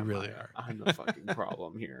 I am. You really are. I'm the fucking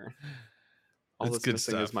problem here. All that's that's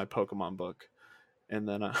missing is my Pokemon book, and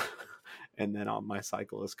then my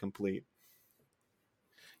cycle is complete.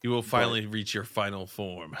 You will finally reach your final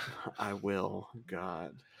form. I will.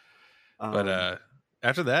 God. But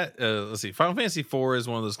after that, let's see. Final Fantasy IV is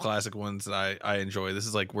one of those classic ones that I enjoy. This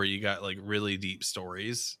is like where you got like really deep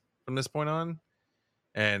stories from this point on,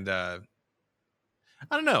 and I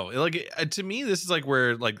don't know. Like to me, this is like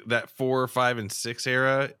where like that 4, 5, and 6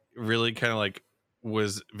 era really kind of like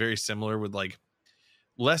was very similar with like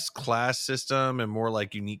less class system and more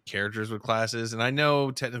like unique characters with classes. And I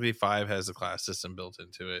know technically 5 has a class system built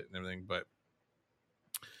into it and everything, but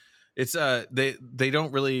it's they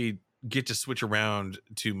don't really get to switch around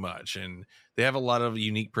too much, and they have a lot of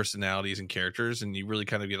unique personalities and characters, and you really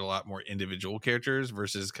kind of get a lot more individual characters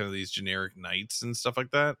versus kind of these generic knights and stuff like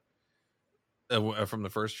that from the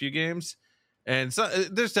first few games. And so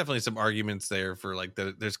there's definitely some arguments there for like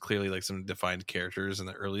there's clearly like some defined characters in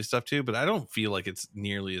the early stuff too, but I don't feel like it's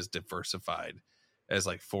nearly as diversified as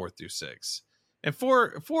like 4 through 6. And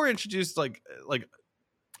 4 introduced like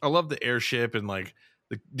I love the airship and like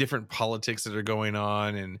the different politics that are going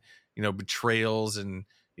on, and you know, betrayals and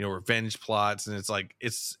you know, revenge plots, and it's like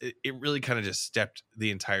it really kind of just stepped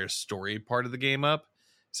the entire story part of the game up.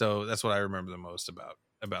 So that's what I remember the most about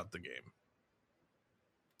the game.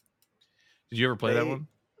 Did you ever play that one?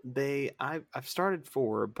 I've started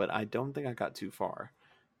 4, but I don't think I got too far.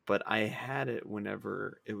 But I had it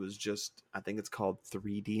whenever it was just, I think it's called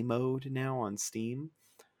 3D mode now on Steam.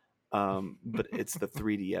 But it's the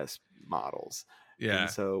 3DS models. Yeah.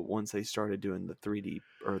 And so once they started doing the 3D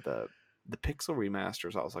or the pixel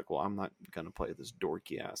remasters, I was like, well, I'm not gonna play this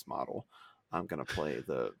dorky ass model. I'm gonna play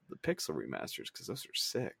the pixel remasters because those are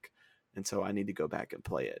sick. And so I need to go back and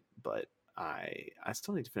play it. But I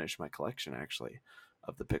still need to finish my collection actually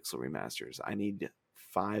of the Pixel remasters. I need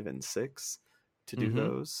 5 and 6 to do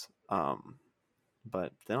those.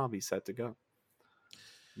 But then I'll be set to go.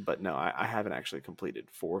 But no, I haven't actually completed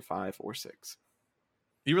 4, 5, or 6.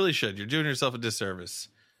 You really should. You're doing yourself a disservice.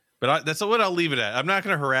 But that's what I'll leave it at. I'm not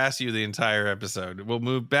going to harass you the entire episode. We'll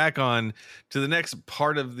move back on to the next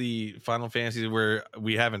part of the Final Fantasy where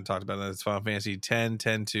we haven't talked about that. It's Final Fantasy 10,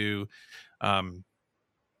 10-2.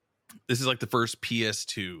 This is like the first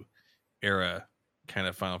PS2 era kind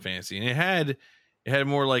of Final Fantasy. And it had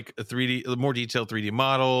more like a 3D, more detailed 3D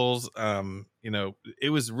models. It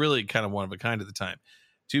was really kind of one of a kind at the time.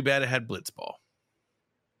 Too bad it had Blitzball.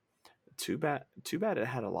 Too bad it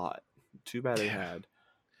had a lot. Too bad it had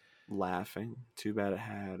laughing. Too bad it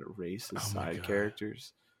had racist side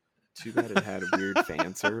characters. Too bad it had weird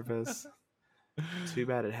fan service. Too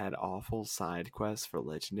bad it had awful side quests for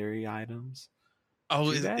legendary items.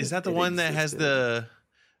 Oh, is that the one that has the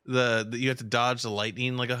you have to dodge the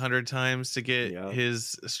lightning like 100 times to get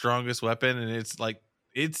his strongest weapon, and it's like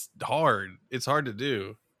it's hard. It's hard to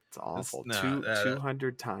do. It's awful.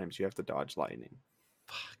 200 times you have to dodge lightning.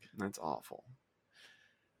 Fuck. That's awful.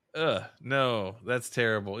 No, that's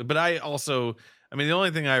terrible. But the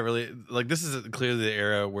only thing I really like, this is clearly the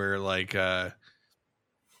era where like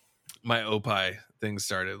my Opie thing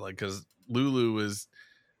started, like, because Lulu was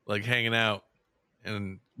like hanging out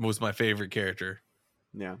and was my favorite character.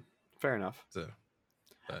 Yeah, fair enough. So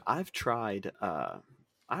I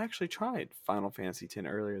actually tried Final Fantasy X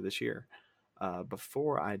earlier this year,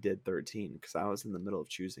 before I did 13, because I was in the middle of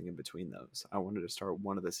choosing in between those. I wanted to start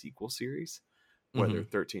one of the sequel series, whether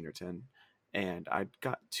 13 or 10, and I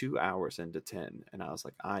got 2 hours into 10, and I was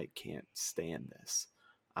like, I can't stand this.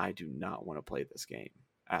 I do not want to play this game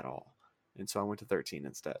at all, and so I went to 13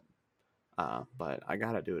 instead. But I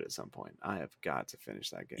gotta do it at some point. I have got to finish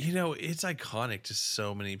that game. It's iconic to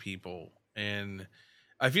so many people, and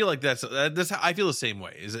I feel like that's how I feel the same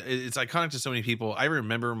way. It's iconic to so many people. I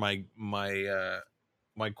remember my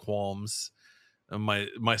qualms,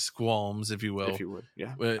 my squalms, if you will,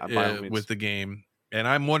 yeah, with the game. And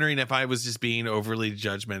I'm wondering if I was just being overly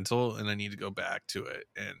judgmental, and I need to go back to it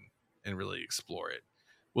and really explore it.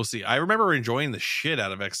 We'll see. I remember enjoying the shit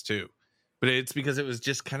out of X2, but it's because it was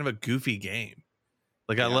just kind of a goofy game.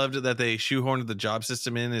 Like, I loved it that they shoehorned the job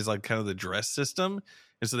system in as like kind of the dress system,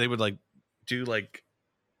 and so they would like do like.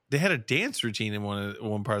 They had a dance routine in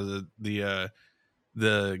one part of the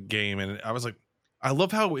game, and I was like, I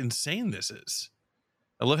love how insane this is.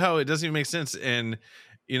 I love how it doesn't even make sense. And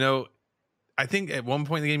I think at one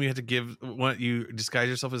point in the game you disguise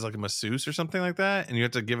yourself as like a masseuse or something like that, and you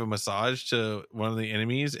have to give a massage to one of the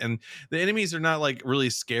enemies. And the enemies are not like really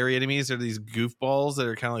scary enemies; they're these goofballs that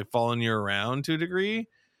are kind of like following you around to a degree.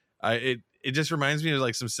 It just reminds me of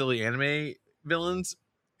like some silly anime villains.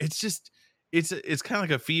 It's kind of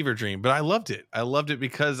like a fever dream, but I loved it. I loved it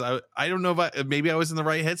because I don't know if maybe I was in the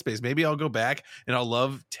right headspace. Maybe I'll go back and I'll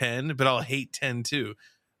love 10, but I'll hate 10 too.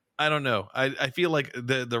 I don't know. I feel like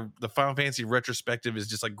the Final Fantasy retrospective is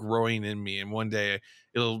just like growing in me, and one day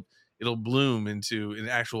it'll bloom into an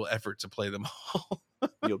actual effort to play them all.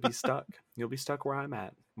 You'll be stuck. You'll be stuck where I'm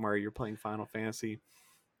at, where you're playing Final Fantasy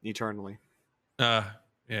eternally.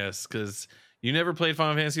 Yes, because you never played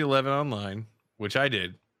Final Fantasy 11 online, which I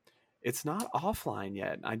did. It's not offline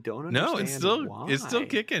yet. I don't understand. No, it's still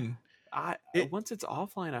kicking. Once it's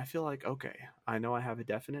offline, I feel like, okay, I know I have a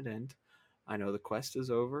definite end. I know the quest is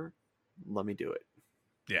over. Let me do it.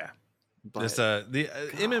 Yeah. But the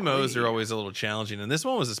MMOs are always a little challenging, and this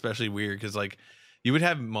one was especially weird because like you would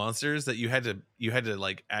have monsters that you had to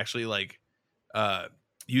like actually like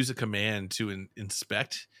use a command to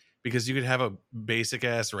inspect, because you could have a basic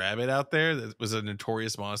ass rabbit out there that was a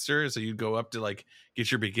notorious monster. So you'd go up to like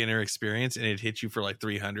get your beginner experience, and it'd hit you for like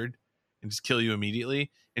 300 and just kill you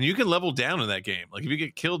immediately. And you can level down in that game. Like if you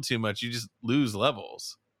get killed too much, you just lose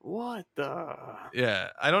levels. What the? Yeah.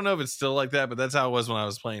 I don't know if it's still like that, but that's how it was when I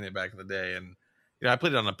was playing it back in the day. And I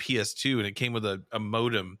played it on a PS2, and it came with a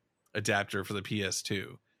modem adapter for the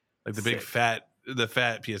PS2, like the big fat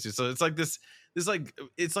PS2. So it's like this it's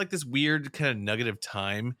like this weird kind of nugget of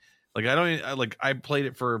time. Like I played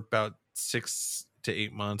it for about 6 to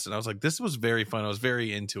 8 months, and I was like, this was very fun. I was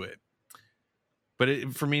very into it.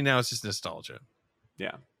 But for me now, it's just nostalgia.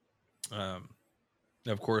 Yeah.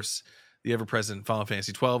 Of course, the ever-present Final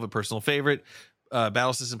Fantasy 12, a personal favorite.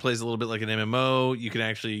 Battle system plays a little bit like an MMO. You can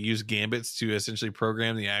actually use gambits to essentially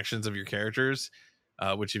program the actions of your characters,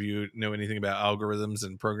 which if you know anything about algorithms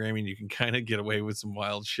and programming, you can kind of get away with some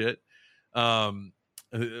wild shit.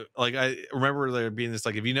 like I remember there being this,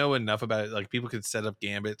 like, if you know enough about it, like people could set up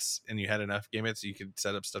gambits, and you had enough gambits, you could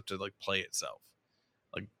set up stuff to like play itself.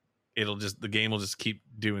 Like the game will just keep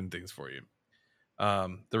doing things for you.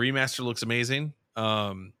 The remaster looks amazing.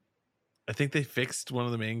 I think they fixed one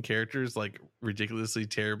of the main characters, like ridiculously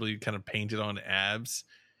terribly kind of painted on abs.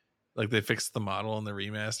 Like they fixed the model in the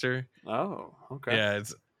remaster. Oh, okay. Yeah,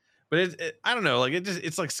 but I don't know, like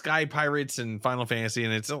it's like Sky Pirates and Final Fantasy,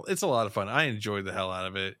 and it's a lot of fun. I enjoyed the hell out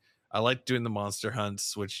of it. I like doing the monster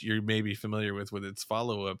hunts, which you may be familiar with its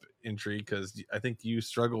follow-up entry, because I think you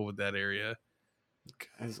struggle with that area.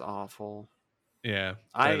 It's awful. Yeah,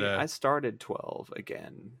 I started 12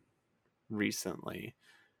 again recently.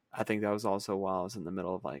 I think that was also while I was in the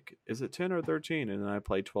middle of like, is it 10 or 13? And then I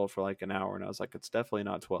played 12 for like an hour, and I was like, it's definitely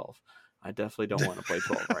not 12. I definitely don't want to play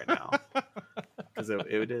 12 right now, because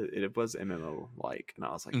it was MMO like, and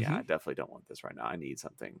I was like, yeah, I definitely don't want this right now. I need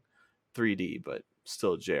something 3D but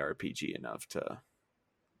still JRPG enough to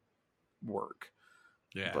work.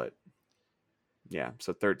 Yeah, but yeah,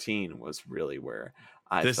 so 13 was really where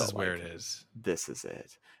this is where it is. This is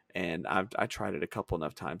it. And I tried it a couple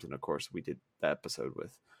enough times, and of course we did the episode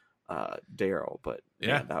with Daryl, but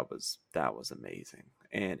yeah, that was amazing.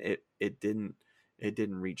 And it didn't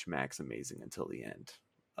reach max amazing until the end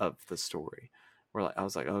of the story, where I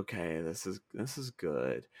was like, okay, this is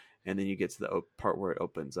good. And then you get to the part where it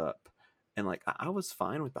opens up, and like I was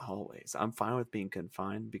fine with the hallways. I'm fine with being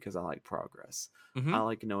confined because I like progress. I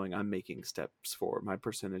like knowing I'm making steps forward. My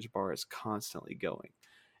percentage bar is constantly going.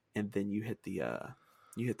 And then you hit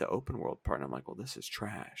the open world part, and I'm like, well, this is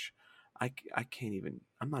trash. I can't even,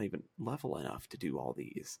 I'm not even level enough to do all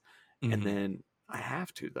these. And then I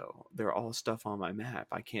have to, though. They're all stuff on my map.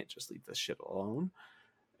 I can't just leave this shit alone.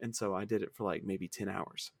 And so I did it for like maybe 10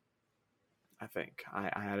 hours. I think I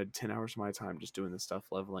added 10 hours of my time just doing this stuff,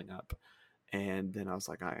 leveling up. And then I was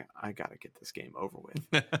like, I got to get this game over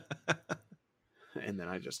with. And then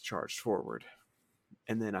I just charged forward.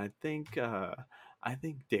 And then I think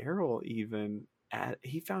Daryl even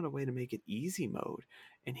he found a way to make it easy mode,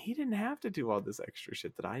 and he didn't have to do all this extra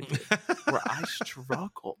shit that I did, where I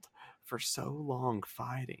struggled for so long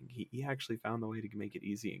fighting. He actually found the way to make it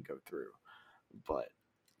easy and go through. But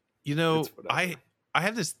you know, I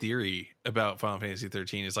have this theory about Final Fantasy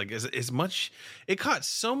 13. It's like as much, it caught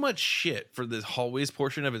so much shit for the hallways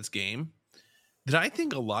portion of its game that I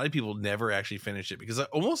think a lot of people never actually finished it, because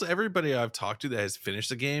almost everybody I've talked to that has finished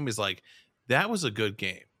the game is like, that was a good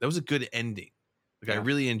game. That was a good ending. Like, I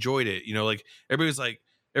really enjoyed it. You know, like everybody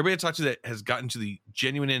I talked to that has gotten to the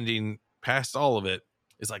genuine ending past all of it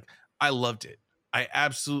is like, I loved it. I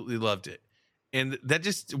absolutely loved it. And that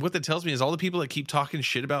just, what that tells me is all the people that keep talking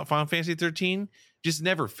shit about Final Fantasy 13 just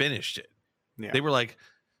never finished it. Yeah. They were like,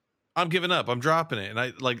 I'm giving up. I'm dropping it. And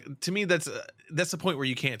I like, to me, that's the point where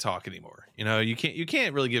you can't talk anymore. You know, you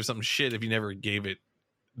can't really give something shit if you never gave it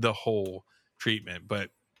the whole treatment.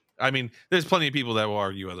 But I mean, there's plenty of people that will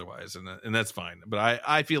argue otherwise, and that's fine. But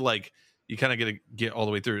I feel like you kind of get to get all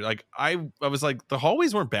the way through. Like I was like, the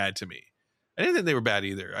hallways weren't bad to me. I didn't think they were bad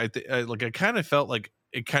either. I kind of felt like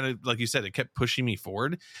it kind of, like you said, it kept pushing me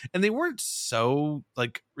forward, and they weren't so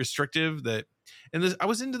like restrictive that. And I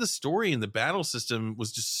was into the story, and the battle system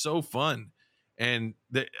was just so fun, and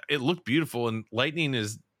it looked beautiful. And Lightning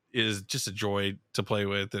is just a joy to play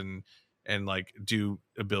with, and like do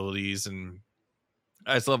abilities, and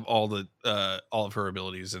I just love all of her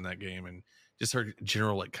abilities in that game, and just her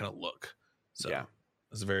general like kind of look. So yeah,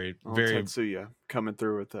 it's very Tetsuya coming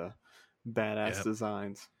through with the badass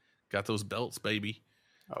designs. Got those belts, baby.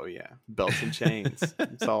 Oh yeah, belts and chains.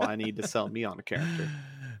 That's all I need to sell me on a character.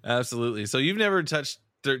 Absolutely. So you've never touched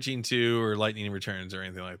 13.2 or Lightning Returns or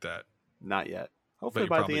anything like that? Not yet. Hopefully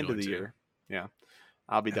by the end of the year. Yeah,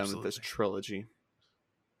 I'll be done with this trilogy.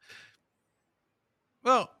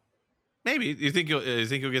 Well, maybe you think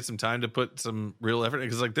you'll get some time to put some real effort,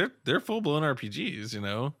 because like they're full blown RPGs, you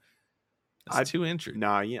know. That's 2 entries.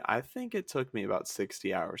 Nah, yeah, I think it took me about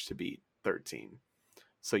 60 hours to beat 13.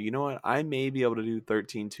 So you know what? I may be able to do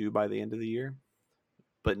 13.2 by the end of the year,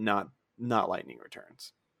 but not Lightning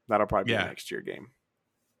Returns. That'll probably be a next year game.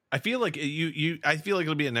 I feel like I feel like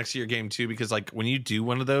it'll be a next year game too, because like when you do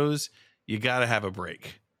one of those, you got to have a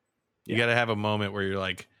break. You got to have a moment where you're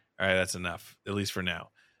like, all right, that's enough, at least for now.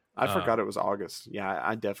 I forgot it was August. Yeah,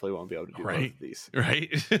 I definitely won't be able to do both of these.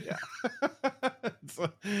 Right? Yeah.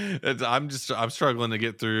 I'm struggling to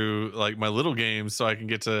get through like my little games so I can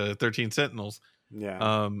get to 13 Sentinels.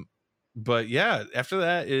 Yeah. But yeah, after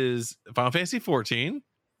that is Final Fantasy 14,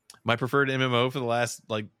 my preferred MMO for the last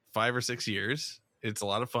like 5 or 6 years. It's a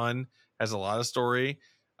lot of fun, has a lot of story.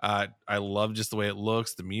 I love just the way it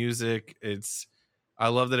looks, the music. I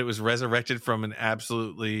love that it was resurrected from an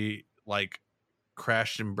absolutely like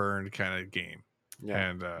crashed and burned kind of game. Yeah,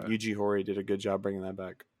 And Yuji Horii did a good job bringing that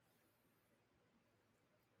back.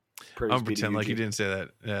 I'm gonna pretend like you didn't say that.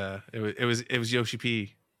 Yeah, it was Yoshi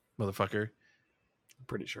P, motherfucker. I'm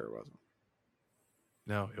pretty sure it wasn't.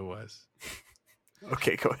 No, it was.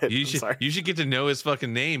 Okay, go ahead. You should get to know his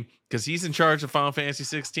fucking name because he's in charge of Final Fantasy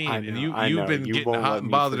 16, and you've been getting hot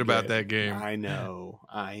and bothered about that game. I know.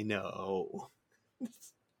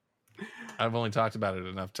 I've only talked about it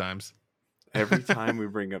enough times. Every time we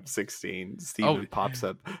bring up 16, Steven pops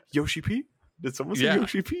up. Yoshi P? Did someone say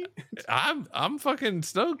Yoshi P? I'm fucking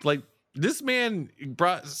stoked. Like, this man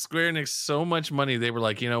brought Square Enix so much money. They were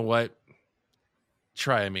like, you know what?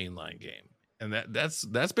 Try a mainline game, and that's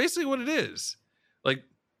basically what it is. Like,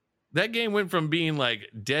 that game went from being like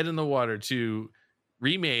dead in the water to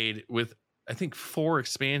remade with, I think, 4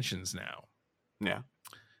 expansions now. Yeah,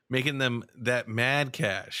 making them that mad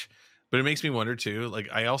cash. But it makes me wonder too. Like,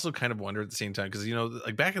 I also kind of wonder at the same time because, you know,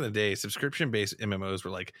 like back in the day, subscription-based MMOs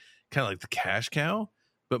were like kind of like the cash cow,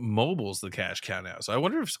 but mobile's the cash cow now. So I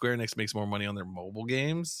wonder if Square Enix makes more money on their mobile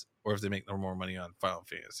games or if they make more money on Final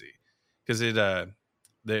Fantasy, because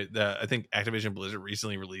I think Activision Blizzard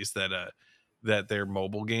recently released that their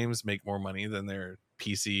mobile games make more money than their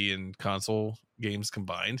PC and console games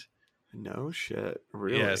combined. No shit,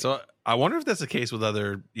 really? Yeah, so I wonder if that's the case with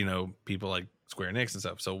other, you know, people like Square Enix and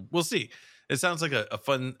stuff. So we'll see. It sounds like a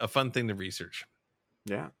fun thing to research.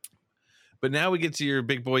 Yeah. But now we get to your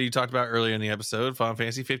big boy you talked about earlier in the episode, Final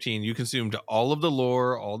Fantasy 15. You consumed all of the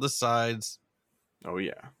lore, all the sides. Oh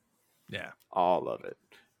yeah. Yeah. All of it.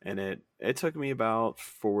 And it took me about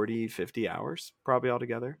 40, 50 hours probably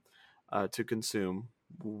altogether to consume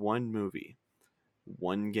one movie,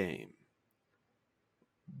 one game,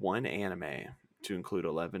 one anime to include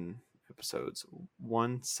 11 episodes,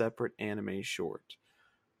 one separate anime short,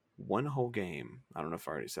 one whole game. I don't know if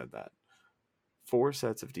I already said that. 4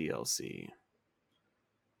 sets of DLC.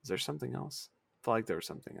 Is there something else? I feel like there was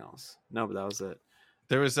something else. No, but that was it.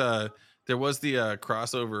 There was the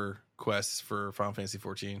crossover quests for Final Fantasy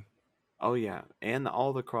 14. Oh yeah, and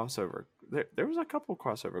all the crossover. There was a couple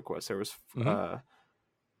crossover quests. There was Final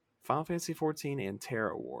Fantasy 14 and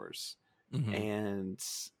Terra Wars. And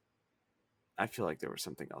I feel like there was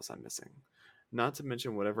something else I'm missing. Not to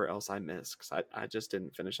mention whatever else I missed, because I just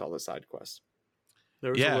didn't finish all the side quests.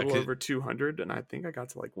 There was a little over 200, and I think I got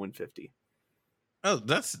to like 150. Oh,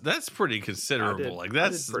 that's pretty considerable. Like,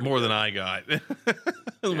 that's more than I got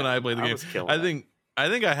when I played the game. I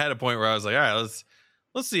think I had a point where I was like, all right,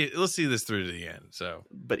 let's see this through to the end. So,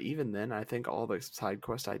 but even then, I think all the side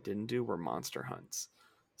quests I didn't do were monster hunts.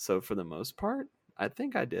 So for the most part, I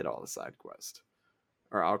think I did all the side quest,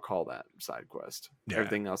 or I'll call that side quest. Yeah.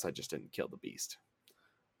 Everything else, I just didn't kill the beast.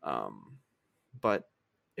 But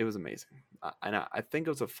it was amazing, and I think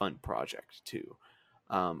it was a fun project too.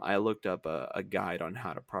 I looked up a guide on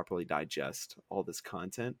how to properly digest all this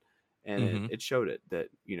content, and it showed it that,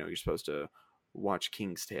 you know, you're supposed to watch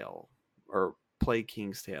King's Tale or play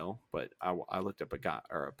King's Tale, but I looked up a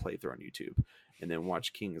playthrough on YouTube, and then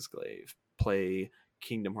watch Kingsglaive, play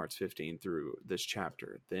Kingdom Hearts 15 through this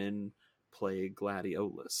chapter, then play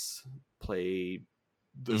Gladiolus, play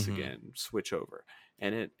this again, switch over.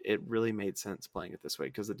 And it really made sense playing it this way,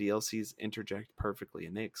 because the DLCs interject perfectly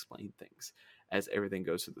and they explain things as everything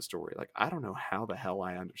goes through the story. Like, I don't know how the hell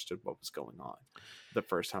I understood what was going on the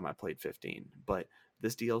first time I played 15, but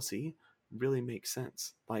this DLC really makes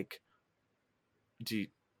sense. Like,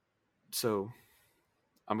 so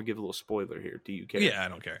I'm gonna give a little spoiler here. Do you care? Yeah, I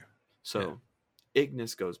don't care. So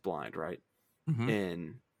Ignis goes blind, right?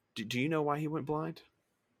 And do you know why he went blind?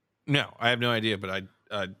 No, I have no idea, but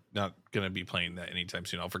I'm not going to be playing that anytime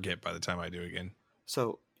soon. I'll forget by the time I do again.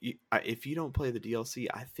 So if you don't play the DLC,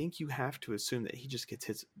 I think you have to assume that he just gets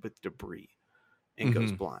hit with debris and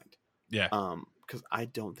goes blind. Yeah. Because I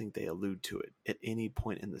don't think they allude to it at any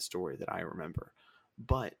point in the story that I remember.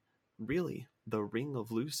 But really, the Ring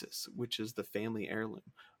of Lucis, which is the family heirloom,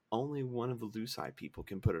 only one of the Lucii people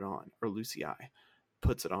can put it on, or Lucii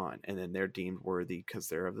puts it on, and then they're deemed worthy because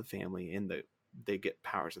they're of the family and they get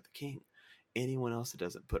powers of the king. Anyone else that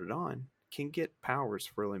doesn't put it on can get powers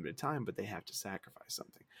for a limited time, but they have to sacrifice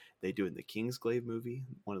something. They do in the Kingsglaive movie.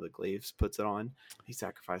 One of the Glaives puts it on. He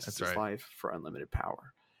sacrifices his life for unlimited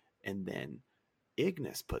power. And then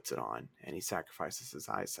Ignis puts it on, and he sacrifices his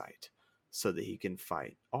eyesight so that he can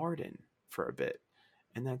fight Arden for a bit.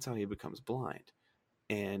 And that's how he becomes blind.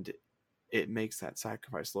 And it makes that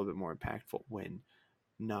sacrifice a little bit more impactful when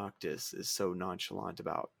Noctis is so nonchalant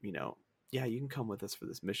about, you know, yeah, you can come with us for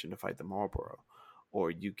this mission to fight the Marlborough,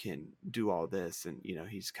 or you can do all this. And, you know,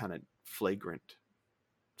 he's kind of flagrant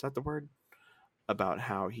Is that the word? About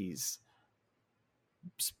how he's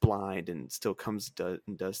blind and still comes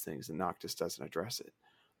and does things, and Noctis doesn't address it.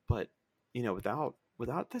 But without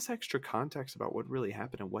this extra context about what really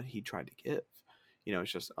happened and what he tried to give,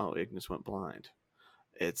 it's just, oh, Ignis went blind.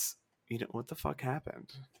 It's, what the fuck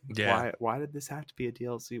happened? Yeah. Why did this have to be a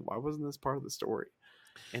DLC? Why wasn't this part of the story?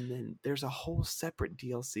 And then there's a whole separate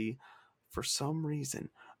DLC for some reason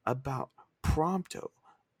about Prompto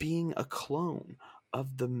being a clone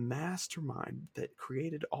of the mastermind that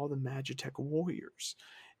created all the Magitech warriors.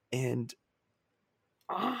 And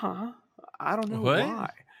I don't know why.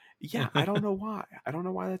 Yeah, I don't know why. I don't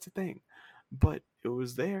know why that's a thing. But it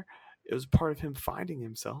was there. It was part of him finding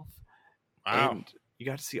himself. Wow. And you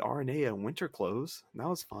got to see Aranea in winter clothes. That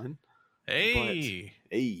was fun. Hey.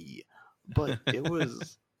 But it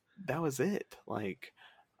was that was it. Like,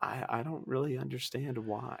 I don't really understand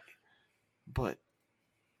why. But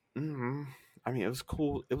I mean, it was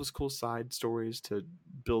cool. It was cool side stories to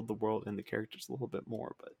build the world and the characters a little bit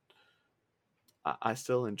more, but I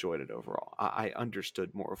still enjoyed it overall. I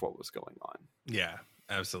understood more of what was going on. Yeah,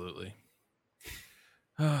 absolutely.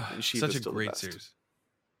 Such a great series.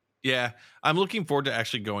 Yeah, I'm looking forward to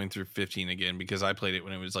actually going through 15 again, because I played it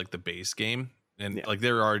when it was like the base game, and like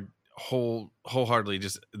there are wholeheartedly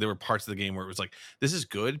just, there were parts of the game where it was like, this is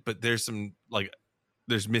good, but there's some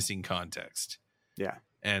there's missing context. Yeah.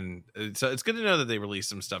 And so it's good to know that they released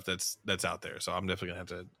some stuff that's out there. So I'm definitely gonna have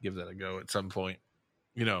to give that a go at some point,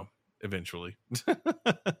 eventually.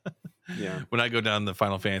 Yeah. When I go down the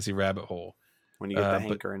Final Fantasy rabbit hole. When you get the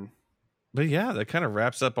hankering. But yeah, that kind of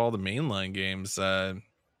wraps up all the mainline games. I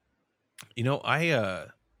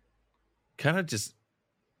kind of just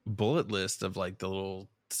bullet list of like the little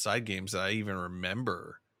side games that I even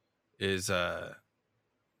remember is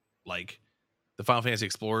like the Final Fantasy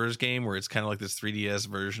Explorers game, where it's kind of like this 3DS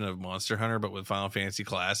version of Monster Hunter, but with Final Fantasy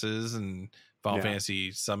classes and Final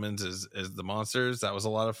Fantasy summons as the monsters. That was a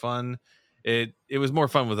lot of fun. It was more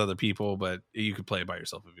fun with other people, but you could play it by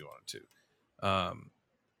yourself if you wanted to.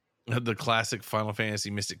 The classic Final Fantasy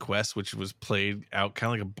Mystic Quest, which was played out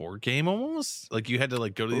kind of like a board game almost. Like you had to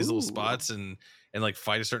like go to these little spots and like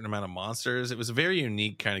fight a certain amount of monsters. It was a very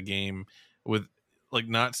unique kind of game with like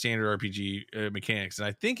not standard RPG mechanics. And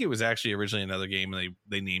I think it was actually originally another game, and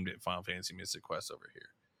they named it Final Fantasy Mystic Quest over here.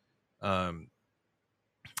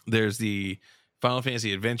 There's the Final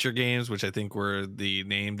Fantasy Adventure games, which I think were the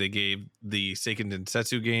name they gave the Seiken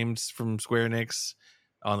Densetsu games from Square Enix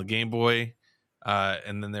on the Game Boy.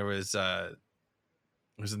 And then there was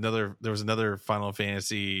another Final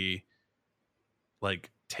Fantasy like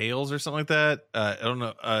Tales or something like that.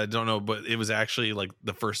 I don't know, but it was actually like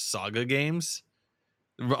the first Saga games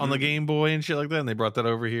on the Game Boy and shit like that, and they brought that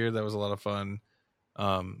over here. That was a lot of fun.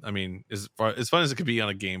 I mean, as fun as it could be on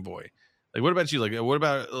a Game Boy. Like, what about you? Like,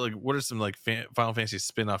 what are some like Final Fantasy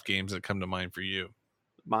spin-off games that come to mind for you?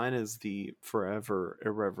 Mine is the forever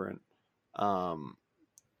irreverent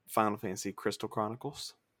Final Fantasy Crystal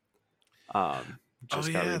Chronicles. Got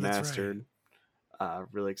remastered. Right.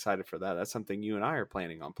 Really excited for that. That's something you and I are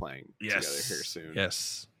planning on playing together here soon.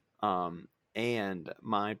 Yes. And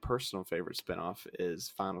my personal favorite spinoff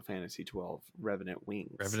is Final Fantasy 12 Revenant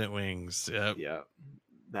Wings. Revenant Wings. Yep. Yeah.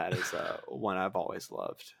 That is one I've always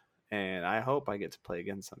loved. And I hope I get to play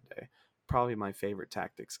again someday. Probably my favorite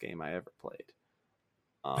tactics game I ever played.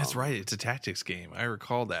 That's right. It's a tactics game. I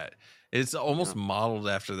recall that. It's almost modeled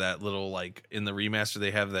after that little, like in the remaster,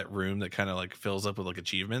 they have that room that kind of like fills up with like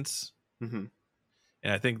achievements. Mm-hmm.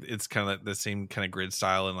 And I think it's kind of like the same kind of grid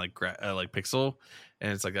style and like pixel.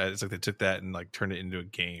 And it's like they took that and like turned it into a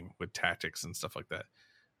game with tactics and stuff like that.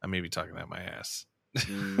 I may be talking out my ass.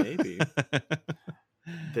 Maybe.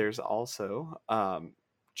 There's also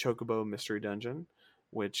Chocobo Mystery Dungeon,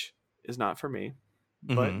 which is not for me,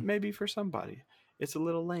 but maybe for somebody. It's a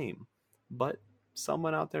little lame, but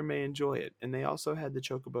someone out there may enjoy it. And they also had the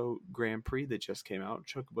Chocobo Grand Prix that just came out,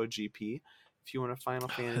 Chocobo GP, if you want a Final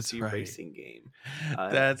Fantasy racing game.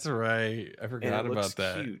 That's right. I forgot about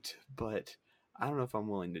that. It's cute, but I don't know if I'm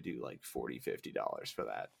willing to do like $40, $50 for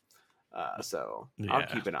that. So I'll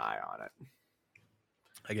keep an eye on it.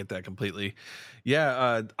 I get that completely.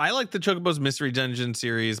 Yeah, I like the Chocobo's Mystery Dungeon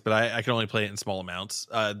series, but I can only play it in small amounts.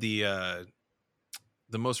 The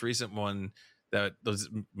most recent one that was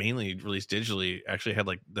mainly released digitally actually had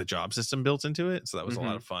like the job system built into it, so that was a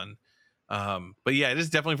lot of fun. But yeah, it is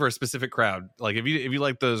definitely for a specific crowd. Like if you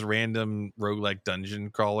like those random roguelike dungeon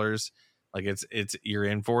crawlers, like it's you're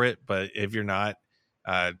in for it. But if you're not,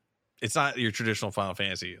 it's not your traditional Final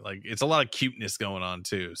Fantasy. Like it's a lot of cuteness going on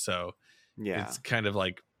too. So yeah, it's kind of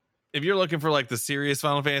like if you're looking for like the serious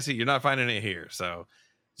Final Fantasy, you're not finding it here. So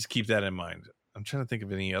just keep that in mind. I'm trying to think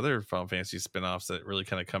of any other Final Fantasy spinoffs that really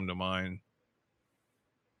kind of come to mind.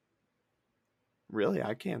 Really,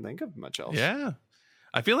 I can't think of much else. Yeah,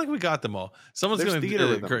 I feel like we got them all. Someone's There's going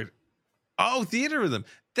Theater to Rhythm. Oh, Theater Rhythm.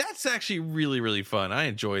 That's actually really, really fun. I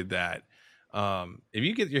enjoyed that. If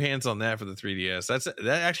you get your hands on that for the 3DS,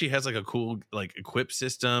 that actually has like a cool like equip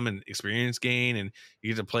system and experience gain, and you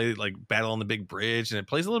get to play like Battle on the Big Bridge, and it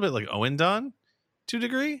plays a little bit like Oendon to a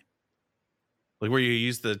degree, like where you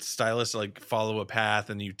use the stylus to like follow a path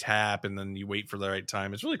and you tap and then you wait for the right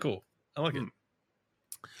time. It's really cool. I like it.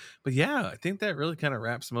 But yeah, I think that really kind of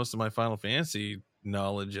wraps most of my Final Fantasy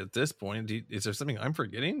knowledge at this point. Is there something I'm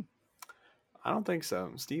forgetting? I don't think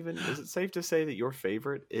so. Steven, is it safe to say that your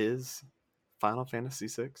favorite is Final Fantasy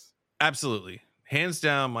VI? Absolutely. Hands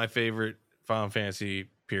down, my favorite Final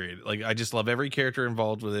Fantasy, period. Like, I just love every character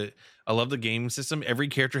involved with it. I love the game system. Every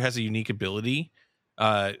character has a unique ability.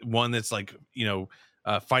 One that's like,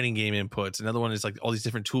 fighting game inputs. Another one is like all these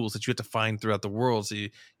different tools that you have to find throughout the world. So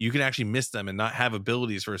you can actually miss them and not have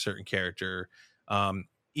abilities for a certain character.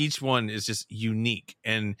 Each one is just unique,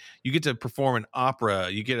 and you get to perform an opera.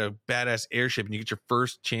 You get a badass airship, and you get your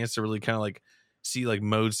first chance to really kind of like see like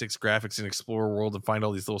mode 6 graphics and explore a world and find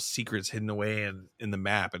all these little secrets hidden away in the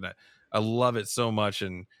map. And I love it so much.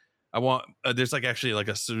 And I want, there's like actually like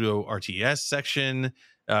a pseudo RTS section.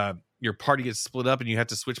 Your party gets split up and you have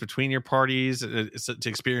to switch between your parties to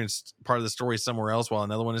experience part of the story somewhere else while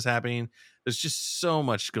another one is happening. There's just so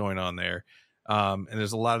much going on there. And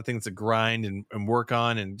there's a lot of things to grind and work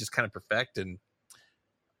on and just kind of perfect. And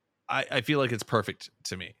I feel like it's perfect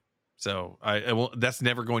to me. So I will, that's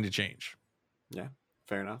never going to change. Yeah,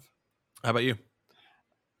 fair enough. How about you?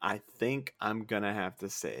 I think I'm going to have to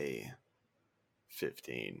say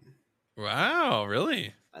 15. Wow,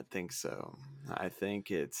 really? I think so. I think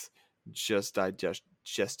it's just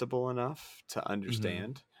digestible enough to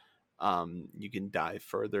understand. You can dive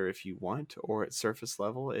further if you want, or at surface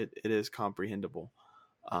level, it is comprehensible.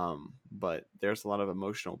 But there's a lot of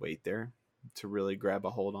emotional weight there to really grab a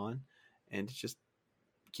hold on and to just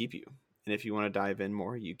keep you. And if you want to dive in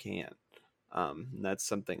more, you can. That's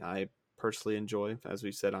something I personally enjoy. As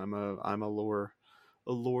we said, I'm a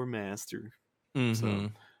lore master. So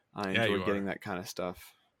I enjoy getting that kind of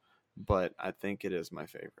stuff. But I think it is my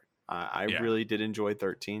favorite. I really did enjoy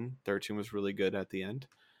 13. 13 was really good at the end.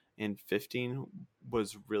 And 15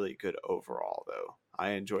 was really good overall, though.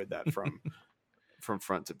 I enjoyed that from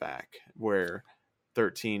front to back, where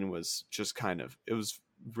 13 was just kind of, it was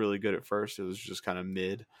really good at first. It was just kind of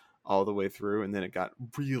mid all the way through, and then it got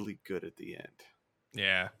really good at the end.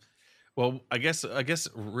 Yeah. Well, I guess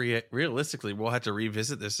realistically, we'll have to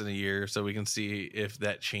revisit this in a year so we can see if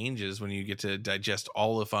that changes when you get to digest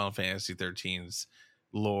all of Final Fantasy 13's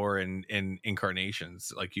lore and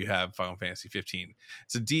incarnations like you have Final Fantasy 15.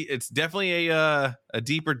 It's definitely a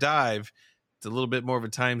deeper dive. It's a little bit more of a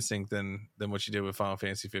time sink than what you did with Final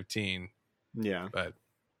Fantasy 15. Yeah, but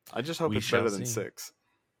I just hope it's better than 6.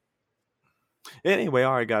 Anyway,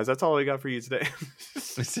 all right, guys, that's all we got for you today.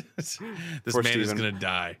 This man is gonna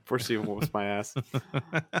die. Poor Steven whoops my ass.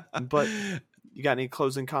 But you got any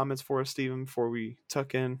closing comments for us, Steven, before we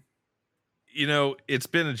tuck in? It's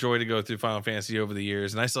been a joy to go through Final Fantasy over the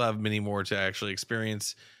years, and I still have many more to actually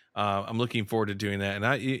experience. I'm looking forward to doing that,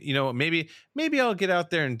 and maybe I'll get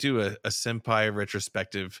out there and do a Senpai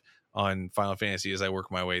retrospective on Final Fantasy as I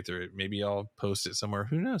work my way through it. Maybe I'll post it somewhere.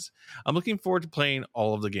 Who knows? I'm looking forward to playing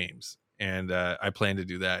all of the games, and I plan to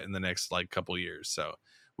do that in the next couple years. So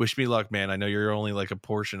wish me luck, man. I know you're only a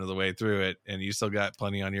portion of the way through it, and you still got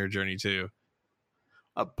plenty on your journey too.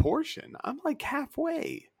 A portion? I'm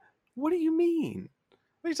halfway. What do you mean?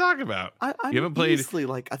 What are you talking about? I'm you haven't played a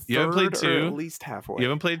third, you haven't played 2, or at least halfway. You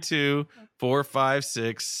haven't played 2, 4, 5,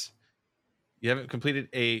 6. You haven't completed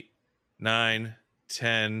 8, 9,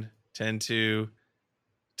 10, 10-2,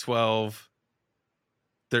 12,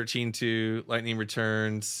 13-2, Lightning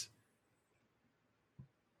Returns.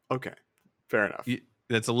 Okay, fair enough.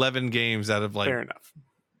 That's 11 games out of fair enough.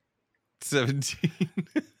 17.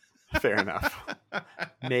 Fair enough.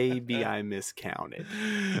 Maybe I miscounted.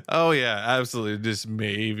 Oh yeah, absolutely. Just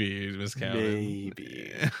maybe miscounted.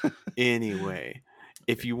 Maybe. Anyway,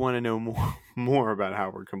 if you want to know more about how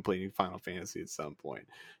we're completing Final Fantasy at some point,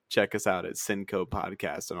 check us out at Senko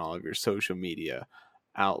Podcast on all of your social media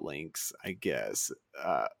outlinks, I guess.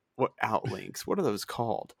 What outlinks? What are those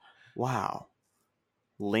called? Wow.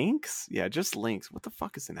 Links? Yeah, just links. What the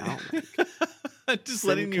fuck is an outlink? Just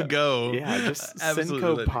letting you go. Yeah, just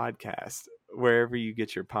Senko Podcast. Wherever you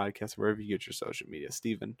get your podcast, wherever you get your social media.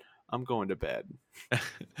 Steven, I'm going to bed.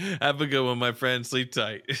 Have a good one, my friend. Sleep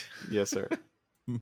tight. Yes, sir.